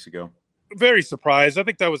couple of weeks ago? Very surprised. I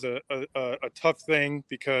think that was a tough thing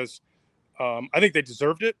because I think they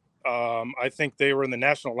deserved it. I think they were in the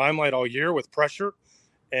national limelight all year with pressure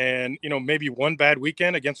and, maybe one bad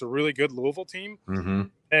weekend against a really good Louisville team.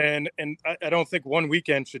 And I don't think one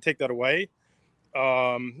weekend should take that away.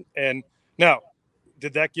 And now,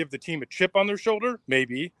 did that give the team a chip on their shoulder?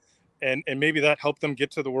 Maybe. and maybe that helped them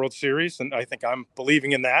get to the World Series. And I think I'm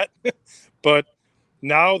believing in that. But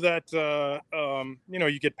now that,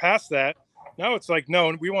 you get past that, now it's like,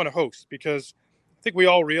 no, we want to host, because I think we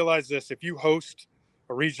all realize this. If you host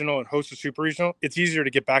a regional and host a super regional, it's easier to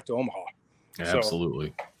get back to Omaha.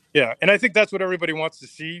 Absolutely. So, yeah. And I think that's what everybody wants to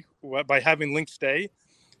see by having Link stay.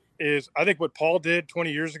 Is I think what Paul did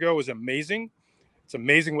 20 years ago was amazing. It's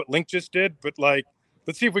amazing what Link just did, but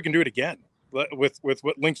let's see if we can do it again with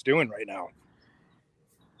what Link's doing right now.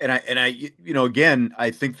 And I, again,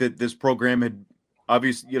 I think that this program had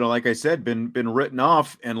obviously, like I said, been written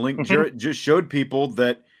off, and Link Jarrett just showed people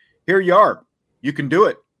that here you are, you can do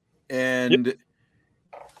it. And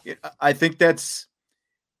I think that's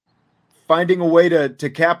finding a way to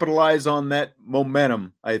capitalize on that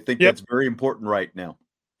momentum. I think that's very important right now.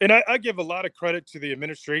 And I give a lot of credit to the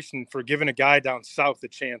administration for giving a guy down south a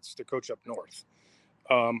chance to coach up north.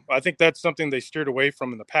 I think that's something they steered away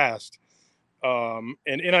from in the past. And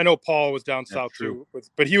I know Paul was down south too,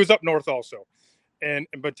 but he was up north also.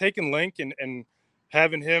 But taking Link and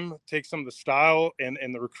having him take some of the style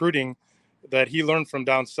and the recruiting that he learned from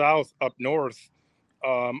down south up north,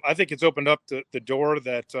 I think it's opened up the door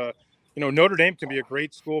that, Notre Dame can be a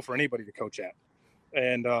great school for anybody to coach at.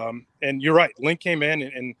 And you're right. Link came in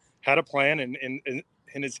and had a plan and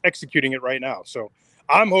is executing it right now. So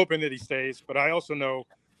I'm hoping that he stays, but I also know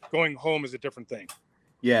going home is a different thing.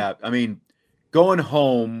 Yeah. I mean, going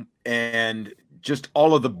home and just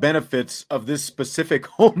all of the benefits of this specific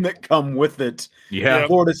home that come with it. Yeah.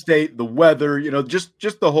 Florida State, the weather,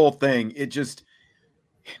 just the whole thing. It just,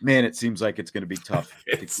 man, it seems like it's going to be tough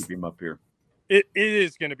to keep him up here. It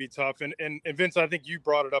is going to be tough. And Vince, I think you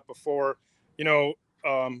brought it up before.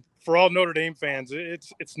 For all Notre Dame fans, it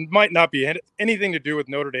might not be anything to do with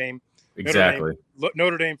Notre Dame. Exactly.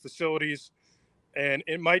 Notre Dame facilities, and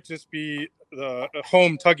it might just be the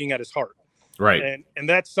home tugging at his heart. Right. And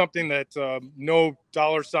that's something that no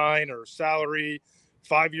dollar sign or salary,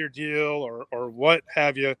 5-year deal or what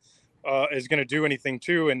have you is going to do anything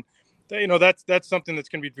to. And that's something that's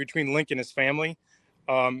going to be between Link and his family.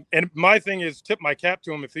 And my thing is, tip my cap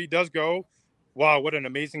to him if he does go. Wow, what an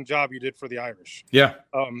amazing job you did for the Irish. Yeah.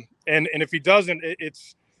 And if he doesn't,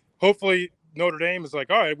 it's hopefully Notre Dame is like,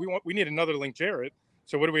 all right, we need another Link Jarrett.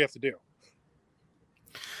 So what do we have to do?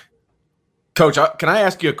 Coach, can I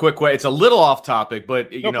ask you a quick question? It's a little off topic,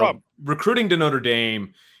 but No problem. Recruiting to Notre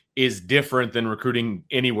Dame is different than recruiting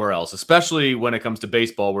anywhere else, especially when it comes to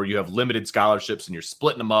baseball, where you have limited scholarships and you're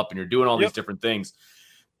splitting them up and you're doing all these different things.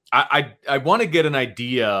 I want to get an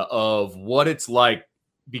idea of what it's like,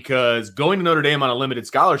 because going to Notre Dame on a limited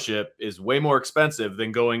scholarship is way more expensive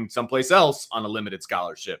than going someplace else on a limited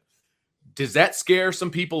scholarship. Does that scare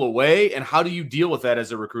some people away? And how do you deal with that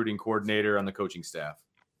as a recruiting coordinator on the coaching staff?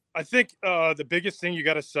 I think the biggest thing you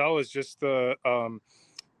got to sell is just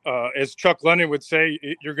as Chuck Lennon would say,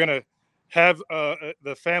 you're going to have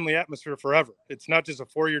the family atmosphere forever. It's not just a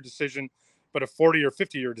 4-year decision, but a 40 or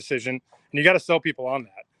 50-year decision. And you got to sell people on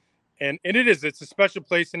that. And it's a special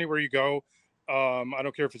place anywhere you go. I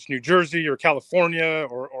don't care if it's New Jersey or California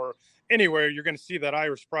or anywhere, you're going to see that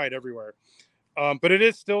Irish pride everywhere. But it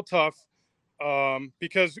is still tough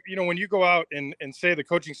because, when you go out and say the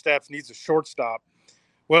coaching staff needs a shortstop,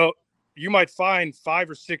 well, you might find 5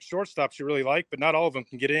 or 6 shortstops you really like, but not all of them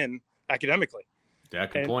can get in academically. Yeah,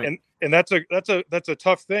 good point. And that's a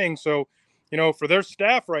tough thing. So, for their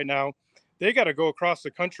staff right now, they got to go across the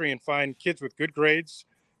country and find kids with good grades.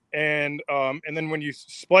 And then when you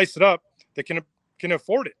splice it up, they can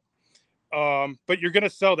afford it. But you're going to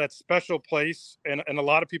sell that special place, and a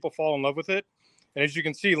lot of people fall in love with it. And as you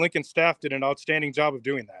can see, Lincoln staff did an outstanding job of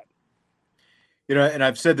doing that. And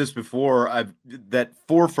I've said this before, that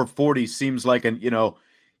 4 for 40 seems like you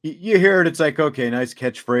hear it, it's like, okay, nice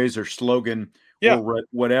catchphrase or slogan or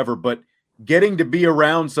whatever, but getting to be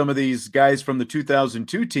around some of these guys from the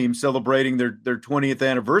 2002 team celebrating their 20th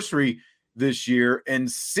anniversary this year and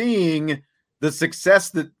seeing the success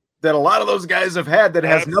that a lot of those guys have had that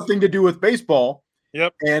has nothing to do with baseball.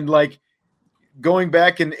 Yep. And like going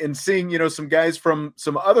back and seeing, some guys from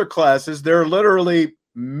some other classes, they're literally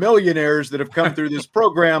millionaires that have come through this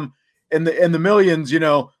program, and the millions,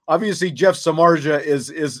 obviously Jeff Samardzija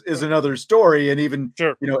is another story. And even,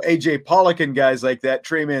 AJ Pollock and guys like that,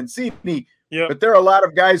 Trey Mancini. Yeah. But there are a lot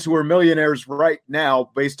of guys who are millionaires right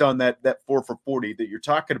now based on that 4 for 40 that you're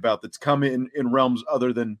talking about that's come in realms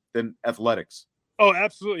other than athletics. Oh,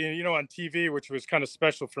 absolutely. And, on TV, which was kind of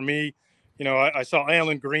special for me, I saw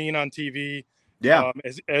Alan Green on TV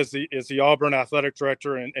as the Auburn athletic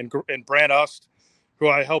director and Brant Ust, who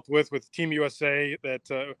I helped with Team USA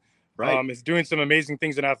that is doing some amazing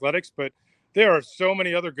things in athletics. But there are so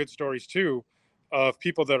many other good stories too of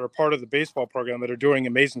people that are part of the baseball program that are doing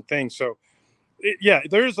amazing things. So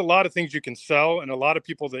there's a lot of things you can sell and a lot of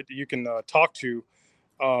people that you can talk to,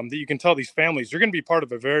 that you can tell these families you're going to be part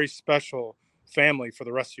of a very special family for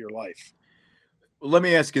the rest of your life. Let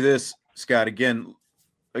me ask you this, Scott, again,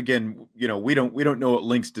 we don't know what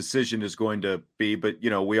Link's decision is going to be, but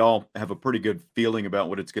we all have a pretty good feeling about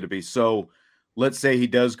what it's going to be. So let's say he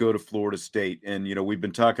does go to Florida State, and we've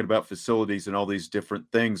been talking about facilities and all these different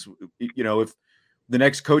things. If the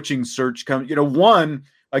next coaching search comes, one,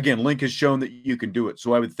 again, Link has shown that you can do it.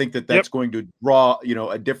 So I would think that that's going to draw,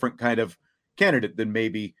 a different kind of candidate than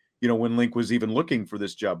maybe, when Link was even looking for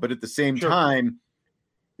this job. But at the same time,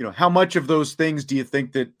 how much of those things do you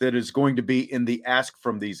think that is going to be in the ask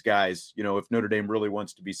from these guys, if Notre Dame really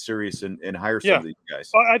wants to be serious and hire some of these guys?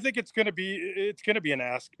 I think it's going to be an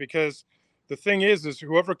ask, because the thing is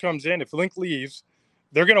whoever comes in, if Link leaves,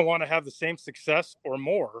 they're going to want to have the same success or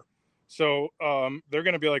more. So they're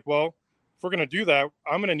going to be like, well, if we're going to do that,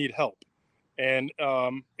 I'm going to need help. And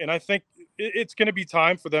I think it's going to be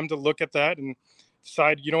time for them to look at that and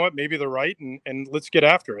decide, what, maybe they're right, and let's get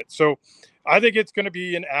after it. So I think it's going to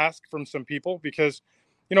be an ask from some people, because,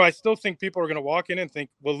 I still think people are going to walk in and think,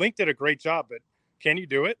 well, Link did a great job, but can you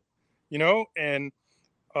do it? And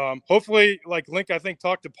hopefully, like Link, I think,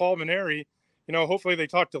 talked to Paul Maneri, hopefully they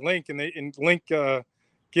talk to Link, and Link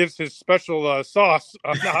gives his special sauce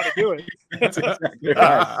on how to do it. That's exactly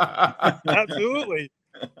right. Absolutely.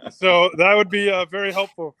 So that would be very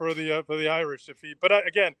helpful for the Irish but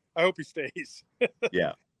again, I hope he stays.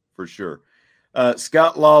 Yeah, for sure.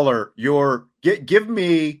 Scott Lawler, give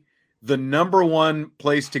me the number one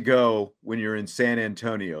place to go when you're in San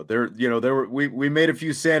Antonio. We made a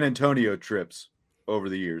few San Antonio trips over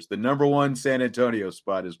the years. The number one San Antonio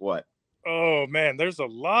spot is what? Oh man, there's a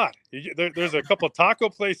lot. There's a couple of taco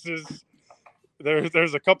places.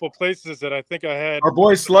 There's a couple of places that I think I had. Our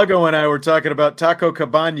boy Sluggo and I were talking about Taco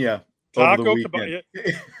Cabana. Cabana.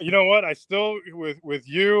 You know what? I still with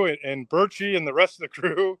you and Birchie and the rest of the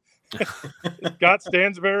crew. Scott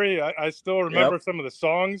Stansbury. I still remember some of the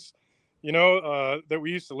songs, that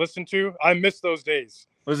we used to listen to. I miss those days.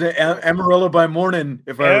 Was it Amarillo by Morning,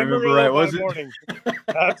 if I remember right? Was it? Morning.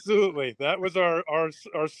 Absolutely. That was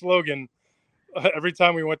our slogan every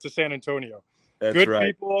time we went to San Antonio. That's good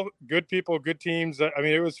right. Good people, good teams. I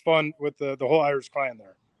mean, it was fun with the whole Irish clan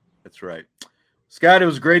there. That's right. Scott, it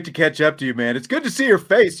was great to catch up to you, man. It's good to see your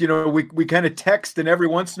face. We kind of text, and every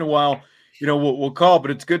once in a while, we'll call, but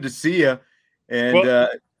it's good to see you. And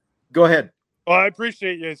go ahead. Well, I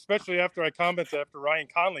appreciate you, especially after I commented after Ryan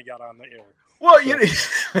Conley got on the air. Well,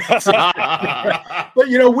 but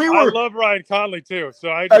I love Ryan Conley too. So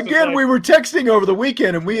we were texting over the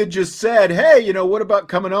weekend, and we had just said, hey, what about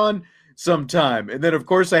coming on sometime? And then, of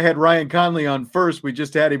course, I had Ryan Conley on first. We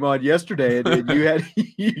just had him on yesterday, and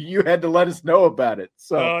you had to let us know about it.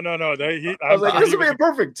 So no. I was like, this will be a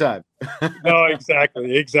perfect time. No,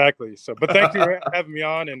 exactly. So, but thank you for having me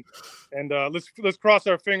on, and let's cross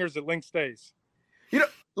our fingers that Link stays.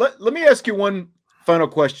 Let me ask you one final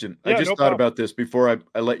question. Yeah, I just thought about this before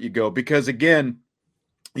I let you go, because again,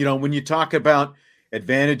 when you talk about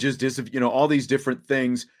advantages, all these different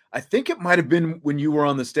things, I think it might have been when you were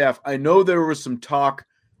on the staff. I know there was some talk,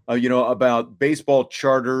 about baseball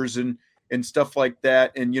charters and stuff like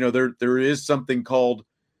that. And, there is something called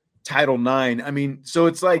Title IX. I mean, so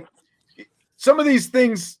it's like some of these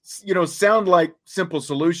things, sound like simple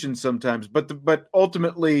solutions sometimes, but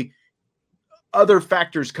ultimately other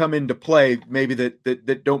factors come into play, maybe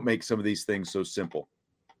that don't make some of these things so simple.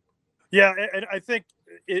 Yeah. And I think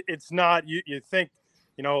it's not, you think,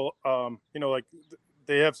 like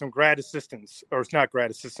they have some grad assistants, or it's not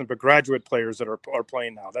grad assistant, but graduate players that are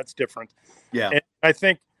playing now. That's different. Yeah. And I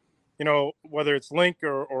think, whether it's Link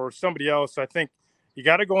or somebody else, I think you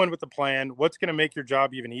got to go in with the plan. What's going to make your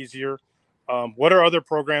job even easier? What are other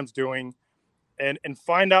programs doing? And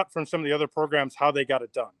find out from some of the other programs how they got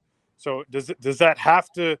it done. So does that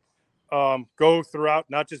have to go throughout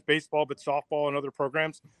not just baseball, but softball and other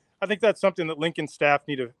programs? I think that's something that Lincoln staff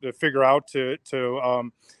need to figure out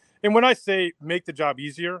and when I say make the job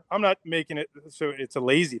easier, I'm not making it so it's a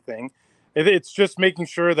lazy thing. It's just making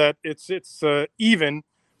sure that it's even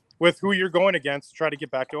with who you're going against to try to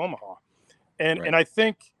get back to Omaha. And I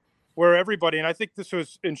think where everybody, and I think this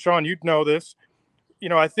was, and Sean, you'd know this,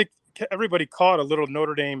 I think everybody caught a little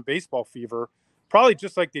Notre Dame baseball fever, probably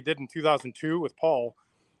just like they did in 2002 with Paul.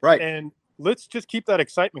 Right. And let's just keep that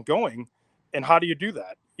excitement going. And how do you do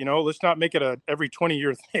that? Let's not make it a every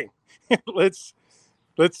 20-year thing. let's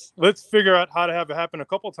figure out how to have it happen a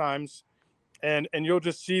couple times, and you'll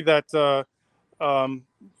just see that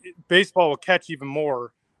baseball will catch even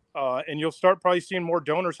more, and you'll start probably seeing more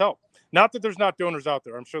donors help. Not that there's not donors out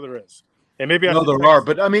there. I'm sure there is. And maybe no, there are,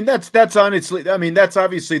 but I mean, that's honestly, I mean, that's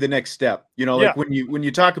obviously the next step, like when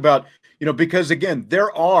you talk about, because again,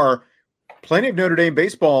 there are plenty of Notre Dame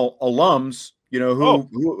baseball alums,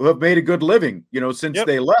 who have made a good living, since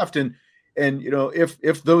they left. And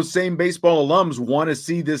if those same baseball alums want to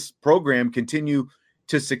see this program continue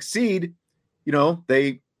to succeed,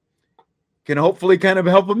 they can hopefully kind of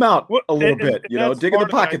help them out a little bit, dig in the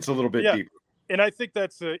pockets a little bit deeper. And I think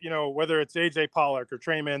that's, whether it's AJ Pollock or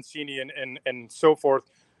Trey Mancini and so forth,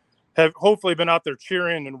 have hopefully been out there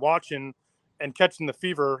cheering and watching and catching the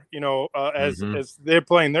fever, as they're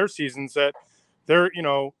playing their seasons, that they're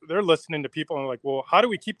listening to people and like, well, how do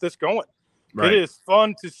we keep this going? Right. It is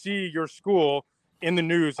fun to see your school in the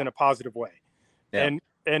news in a positive way. Yeah.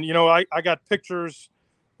 And I got pictures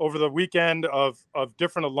over the weekend of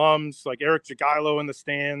different alums like Eric Jagailo in the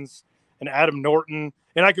stands and Adam Norton.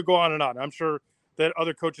 And I could go on and on. I'm sure that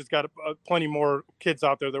other coaches got plenty more kids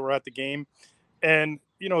out there that were at the game. And,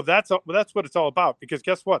 that's what it's all about, because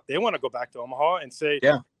guess what? They want to go back to Omaha and say,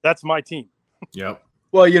 that's my team. Yep.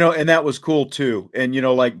 Well, and that was cool too. And,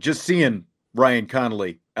 like just seeing Ryan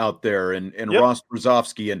Connolly out there and Ross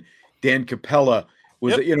Brzozowski and Dan Capella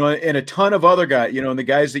was, and a ton of other guys, and the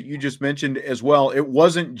guys that you just mentioned as well. It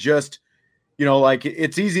wasn't just, like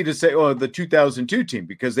it's easy to say, the 2002 team,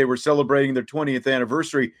 because they were celebrating their 20th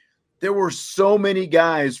anniversary. There were so many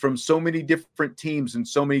guys from so many different teams and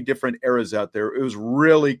so many different eras out there. It was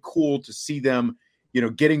really cool to see them,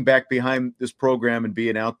 getting back behind this program and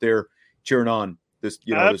being out there cheering on this,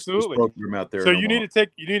 this program out there. So you need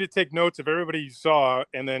to take notes of everybody you saw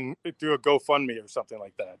and then do a GoFundMe or something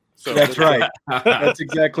like that. So that's right. That's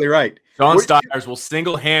exactly right. John Steiners will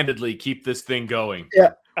single-handedly keep this thing going.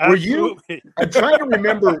 Yeah. Absolutely. I'm trying to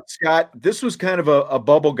remember, Scott, this was kind of a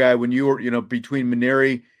bubble guy when you were, between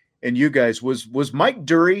Maneri and you guys. Was Mike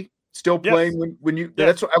Dury still playing when you? Yes.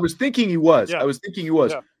 That's what I was thinking he was. Yeah. I was thinking he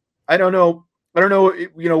was. Yeah. I don't know.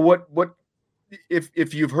 What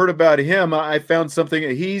if you've heard about him. I found something.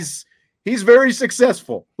 He's very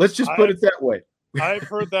successful. Let's just put it that way. I've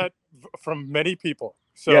heard that from many people.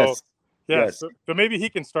 So yes. So maybe he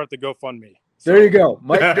can start the GoFundMe. So. There you go,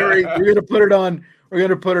 Mike Dury. We're gonna put it on. We're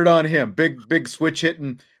gonna put it on him. Big switch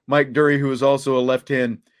hitting Mike Dury, who is also a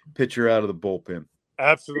left-hand pitcher out of the bullpen.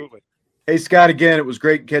 Absolutely. Hey, Scott, again, it was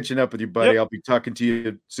great catching up with you, buddy. I'll be talking to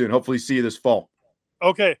you soon. Hopefully see you this fall.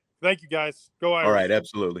 Okay. Thank you, guys. Go Irish. All right.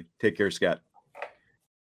 Absolutely. Take care, Scott.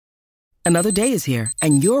 Another day is here,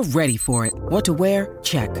 and you're ready for it. What to wear?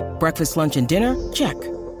 Check. Breakfast, lunch, and dinner? Check.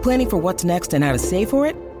 Planning for what's next and how to save for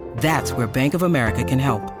it? That's where Bank of America can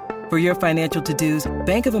help. For your financial to-dos,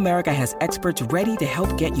 Bank of America has experts ready to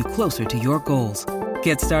help get you closer to your goals.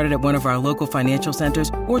 Get started at one of our local financial centers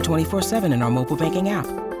or 24/7 in our mobile banking app.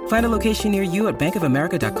 Find a location near you at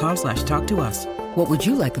bankofamerica.com/talktous. What would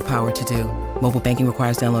you like the power to do? Mobile banking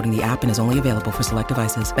requires downloading the app and is only available for select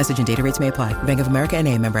devices. Message and data rates may apply. Bank of America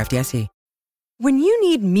N.A., member FDIC. When you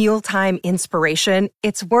need mealtime inspiration,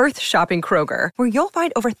 it's worth shopping Kroger, where you'll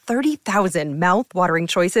find over 30,000 mouth-watering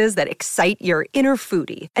choices that excite your inner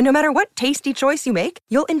foodie. And no matter what tasty choice you make,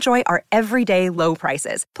 you'll enjoy our everyday low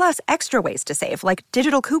prices, plus extra ways to save, like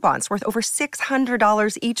digital coupons worth over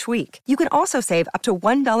 $600 each week. You can also save up to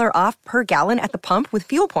 $1 off per gallon at the pump with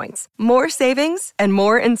fuel points. More savings and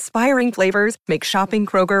more inspiring flavors make shopping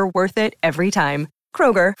Kroger worth it every time.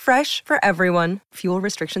 Kroger, fresh for everyone. Fuel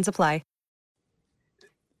restrictions apply.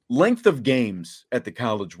 Length of games at the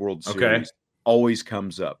College World Series always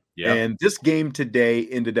comes up. Yeah. And this game today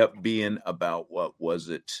ended up being about, what was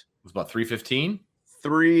it? It was about 3:15?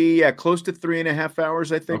 Close to 3.5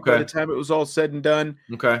 hours, I think, by the time it was all said and done.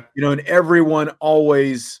 Okay. And everyone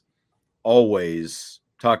always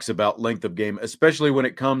talks about length of game, especially when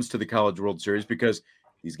it comes to the College World Series, because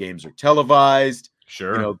these games are televised.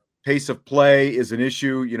 Sure. Pace of play is an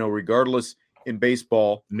issue, regardless in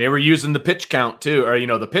baseball. And they were using the pitch count too, or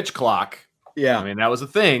the pitch clock. Yeah. I mean, that was a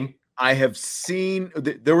thing. I have seen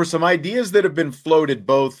there were some ideas that have been floated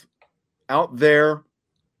both out there,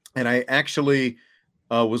 and I actually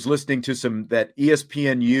was listening to that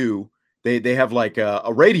ESPNU. They have like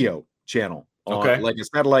a radio channel, like a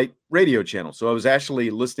satellite radio channel. So I was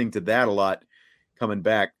actually listening to that a lot coming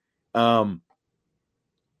back.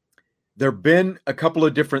 There've been a couple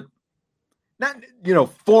of different, not,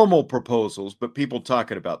 formal proposals, but people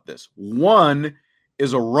talking about this. One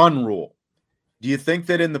is a run rule. Do you think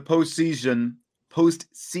that in the postseason,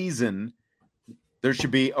 there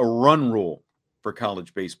should be a run rule for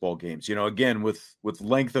college baseball games. Again, with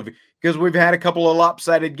length of, because we've had a couple of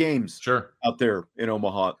lopsided games out there in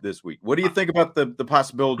Omaha this week. What do you think about the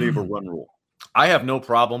possibility of a run rule? I have no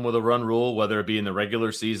problem with a run rule, whether it be in the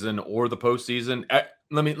regular season or the postseason.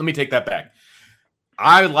 Let me take that back.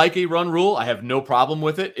 I like a run rule. I have no problem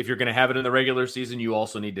with it. If you're going to have it in the regular season, you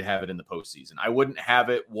also need to have it in the postseason. I wouldn't have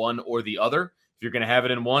it one or the other. If you're going to have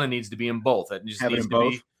it in one, it needs to be in both. It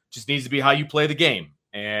just needs to be how you play the game.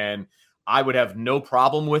 And I would have no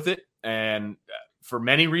problem with it. And for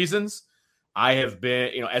many reasons, I have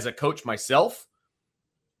been, as a coach myself,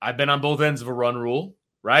 I've been on both ends of a run rule,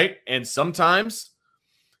 right? And sometimes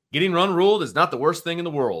getting run ruled is not the worst thing in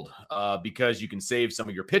the world because you can save some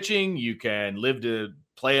of your pitching. You can live to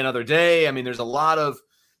play another day. I mean, there's a lot of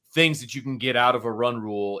things that you can get out of a run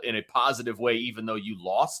rule in a positive way, even though you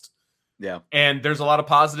lost. Yeah. And there's a lot of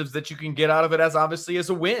positives that you can get out of it as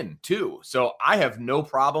a win too. So I have no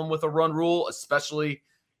problem with a run rule, especially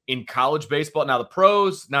in college baseball. Now the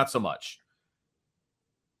pros, not so much.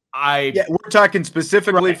 We're talking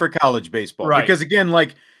specifically for college baseball, because again,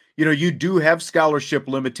 you do have scholarship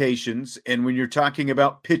limitations. And when you're talking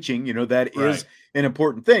about pitching, that is an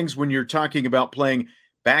important thing. When you're talking about playing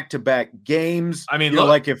back-to-back games, I mean,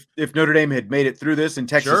 like if Notre Dame had made it through this and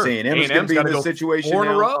Texas A&M is going to be in this situation 4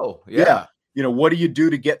 in a row. Yeah. What do you do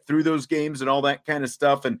to get through those games and all that kind of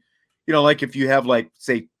stuff? And, like if you have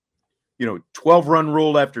 12 run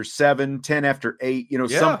rule after 7, 10 after 8,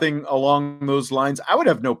 something along those lines, I would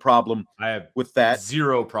have no problem with that.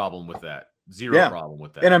 Zero problem with that. Problem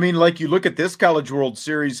with that. And I mean, you look at this College World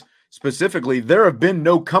Series specifically, there have bbeen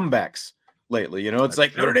no comebacks lately. It's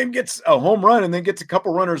like Notre Dame gets a home run and then gets a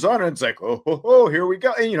couple runners on it. And it's like, oh, here we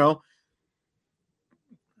go. And,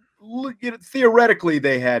 theoretically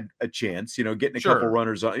they had a chance, getting a couple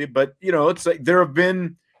runners on it. But, it's like there have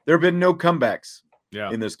been no comebacks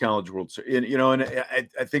in this College World Series. And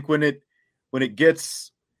I think when it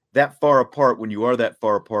gets that far apart, when you are that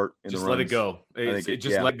far apart in just the runs, let it go.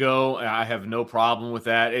 Let go. I have no problem with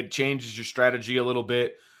that. It changes your strategy a little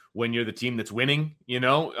bit when you're the team that's winning.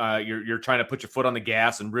 You're trying to put your foot on the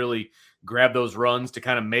gas and really grab those runs to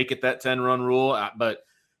kind of make it that 10-run rule. But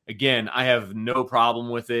again, I have no problem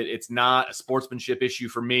with it. It's not a sportsmanship issue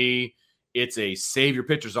for me. It's a save your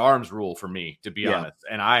pitcher's arms rule for me, to be honest.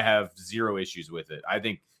 And I have zero issues with it. I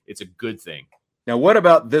think it's a good thing. Now, what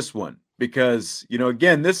about this one? Because,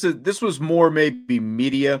 again, this was more maybe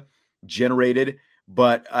media generated,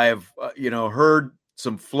 but I've, heard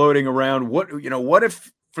some floating around. What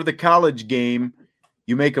if for the college game,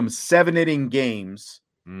 you make them 7-inning games,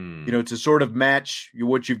 to sort of match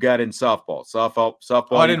what you've got in softball.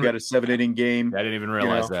 Softball, you've got a 7-inning game. I didn't even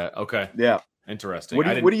realize that. Okay. Yeah. Interesting.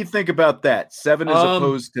 What do you think about that? 7 as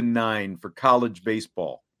opposed to 9 for college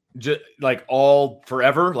baseball. Just all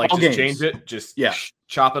forever, all just games. Change it,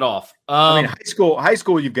 chop it off. I mean, high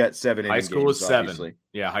school, you've got 7 innings. High school games, is 7. Obviously.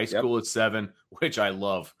 Yeah, high school is 7, which I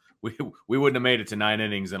love. We wouldn't have made it to 9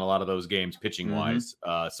 innings in a lot of those games, pitching wise.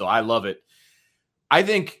 So I love it. I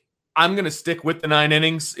think I'm going to stick with the 9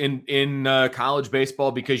 innings in college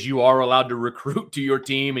baseball because you are allowed to recruit to your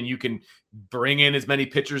team and you can bring in as many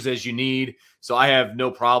pitchers as you need. So I have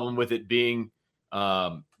no problem with it being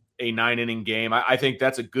a 9-inning game. I think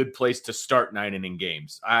that's a good place to start 9-inning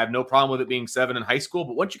games. I have no problem with it being 7 in high school,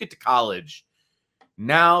 but once you get to college,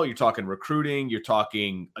 now you're talking recruiting, you're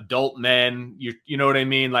talking adult men, you know what I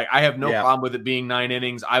mean? I have no problem with it being 9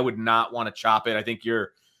 innings. I would not want to chop it. I think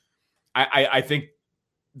I think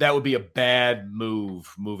that would be a bad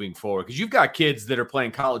move moving forward because you've got kids that are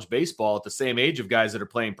playing college baseball at the same age of guys that are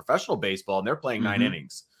playing professional baseball and they're playing 9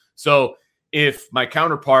 innings. So if my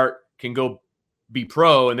counterpart can go be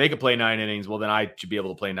pro and they can play 9 innings, well, then I should be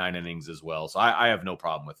able to play 9 innings as well. So I have no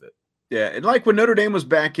problem with it. Yeah, and when Notre Dame was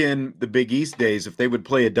back in the Big East days, if they would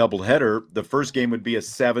play a doubleheader, the first game would be a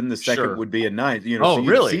 7, the second would be a 9. So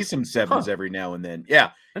you'd see some 7s every now and then. Yeah,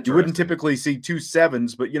 you wouldn't typically see 2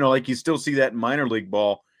 7s, but you still see that in minor league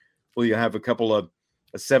ball. Well, you have a couple of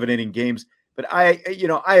 7-inning games. But I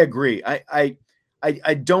agree.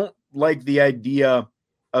 I don't like the idea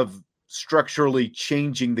of structurally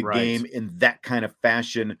changing the game in that kind of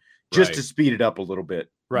fashion just to speed it up a little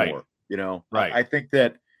bit more. I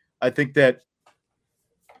think that,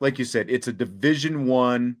 like you said, it's a Division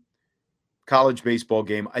I college baseball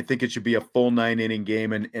game. I think it should be a full 9-inning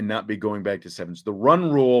game and not be going back to 7s. The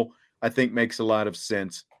run rule, I think, makes a lot of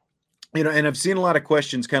sense. And I've seen a lot of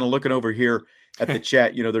questions kind of looking over here at the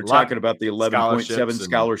chat. They're talking about the 11.7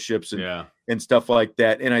 scholarships and stuff like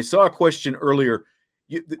that. And I saw a question earlier.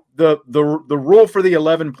 The rule for the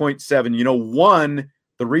 11.7,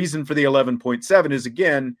 the reason for the 11.7 is,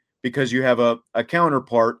 again, because you have a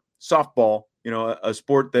counterpart, softball, a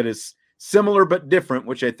sport that is similar but different,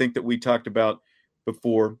 which I think that we talked about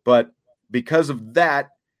before. But because of that,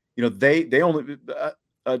 they only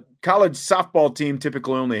a college softball team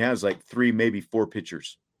typically only has like 3, maybe 4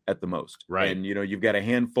 pitchers at the most. Right. And, you've got a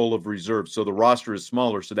handful of reserves. So the roster is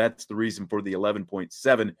smaller. So that's the reason for the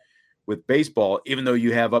 11.7 with baseball, even though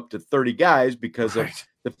you have up to 30 guys because of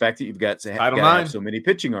the fact that you've got to have so many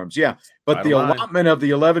pitching arms. Yeah. But the allotment of the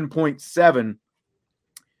 11.7,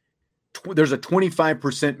 there's a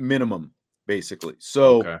 25% minimum basically.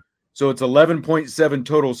 So it's 11.7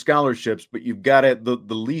 total scholarships, but you've got it. The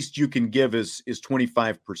least you can give is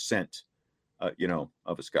 25%,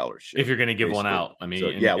 of a scholarship. If you're going to give one out. I mean,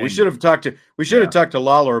 we should have talked to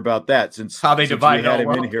Lawler about that since how they divide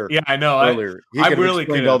him in here. Yeah, I know. Earlier. He could have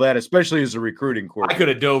explained all that, especially as a recruiting coordinator. I could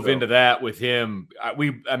have dove into that with him. It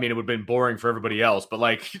would have been boring for everybody else, but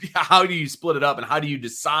like, how do you split it up and how do you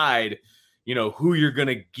decide, who you're going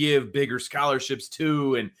to give bigger scholarships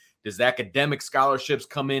to, and does the academic scholarships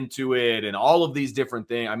come into it, and all of these different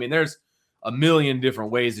things? I mean, there's a million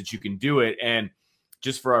different ways that you can do it, and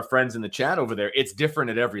just for our friends in the chat over there, it's different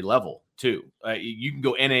at every level too. You can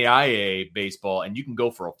go NAIA baseball and you can go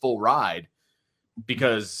for a full ride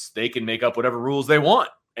because they can make up whatever rules they want.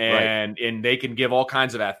 And they can give all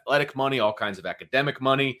kinds of athletic money, all kinds of academic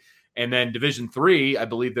money. And then Division III, I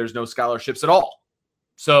believe there's no scholarships at all.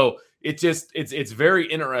 So it's very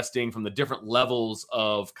interesting from the different levels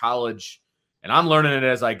of college. And I'm learning it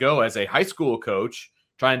as I go as a high school coach,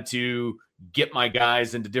 trying to get my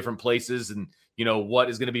guys into different places and, what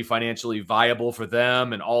is going to be financially viable for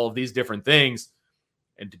them and all of these different things.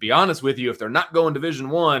 And to be honest with you, if they're not going Division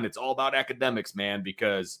I, it's all about academics, man,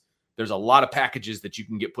 because there's a lot of packages that you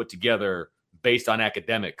can get put together based on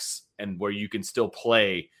academics and where you can still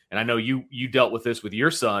play. And I know you dealt with this with your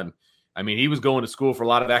son. I mean, he was going to school for a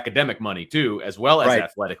lot of academic money too, as well as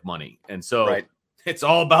athletic money. And so it's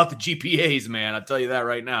all about the GPAs, man. I'll tell you that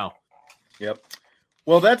right now. Yep.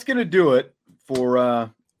 Well, that's going to do it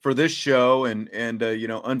for this show. And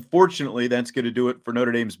unfortunately, that's going to do it for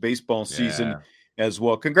Notre Dame's baseball season as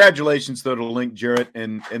well. Congratulations, though, to Link Jarrett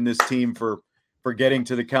and this team for getting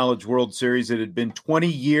to the College World Series. It had been 20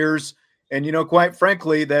 years. And, quite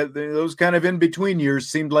frankly, those kind of in-between years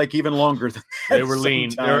seemed like even longer than that. They were lean.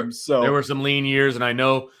 There were some lean years, and I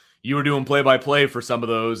know you were doing play-by-play for some of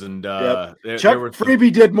those. And Chuck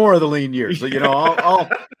Freebie did more of the lean years. So,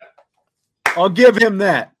 I'll give him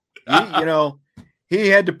that. He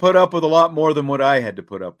had to put up with a lot more than what I had to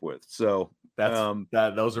put up with. So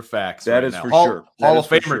those are facts. That is for sure. Hall of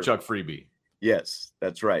Famer Chuck Freebie. Yes,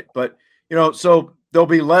 that's right. But, so there'll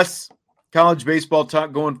be less college baseball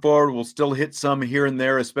talk going forward. We'll still hit some here and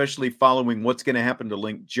there, especially following what's going to happen to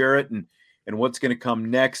Link Jarrett and what's going to come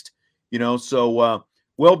next. So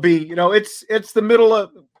we'll be, it's the middle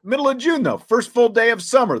of June, though. First full day of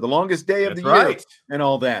summer, the longest day of the year and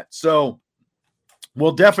all that. So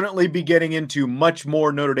we'll definitely be getting into much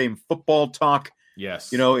more Notre Dame football talk.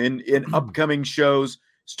 Yes. In upcoming shows,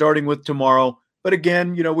 starting with tomorrow. But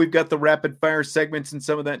again, we've got the rapid fire segments and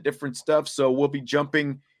some of that different stuff. So we'll be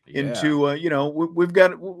jumping into,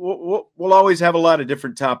 we'll always have a lot of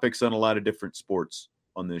different topics on a lot of different sports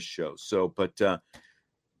on this show. So, but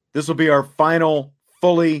this will be our final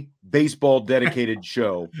fully baseball dedicated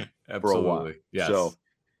show for a while. Yes. So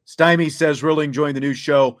Stymie says, really enjoying the new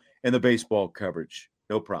show and the baseball coverage.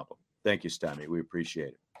 No problem. Thank you, Stymie. We appreciate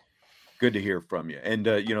it. Good to hear from you. And,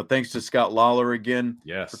 thanks to Scott Lawler again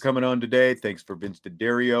for coming on today. Thanks for Vince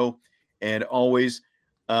DiDario. And always,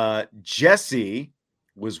 Jesse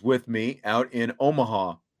was with me out in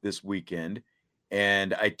Omaha this weekend.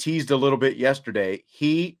 And I teased a little bit yesterday.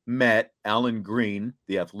 He met Alan Green,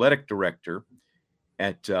 the athletic director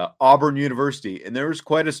at Auburn University. And there was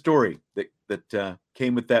quite a story that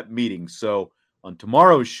came with that meeting. So on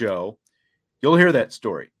tomorrow's show, you'll hear that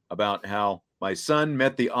story about how my son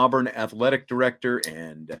met the Auburn athletic director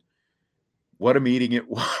and what a meeting it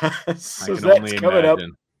was. So that's coming up.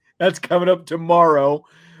 That's coming up tomorrow.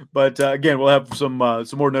 But again, we'll have some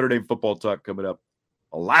more Notre Dame football talk coming up.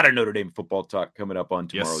 A lot of Notre Dame football talk coming up on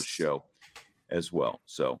tomorrow's show as well.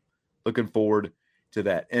 So looking forward to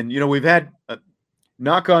that. And, we've had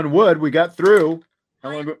knock on wood. We got through. How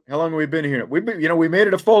long have we been here? We made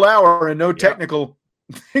it a full hour and no technical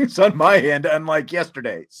things on my end, unlike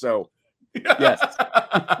yesterday. So, yes.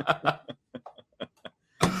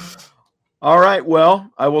 All right. Well,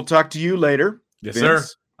 I will talk to you later. Yes, Vince.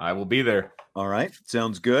 sir. I will be there. All right.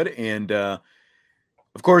 Sounds good. And, of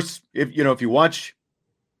course, if you watch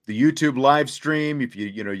the YouTube live stream, if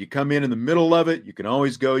you come in the middle of it, you can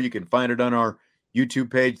always go. You can find it on our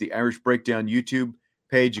YouTube page, the Irish Breakdown YouTube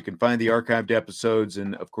page. You can find the archived episodes.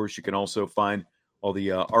 And of course, you can also find all the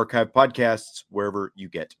archived podcasts wherever you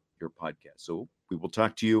get your podcast. So we will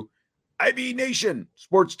talk to you. IB Nation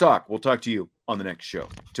Sports Talk. We'll talk to you on the next show.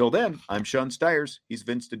 Till then, I'm Sean Stiers. He's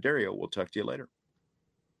Vince D'Addario. We'll talk to you later.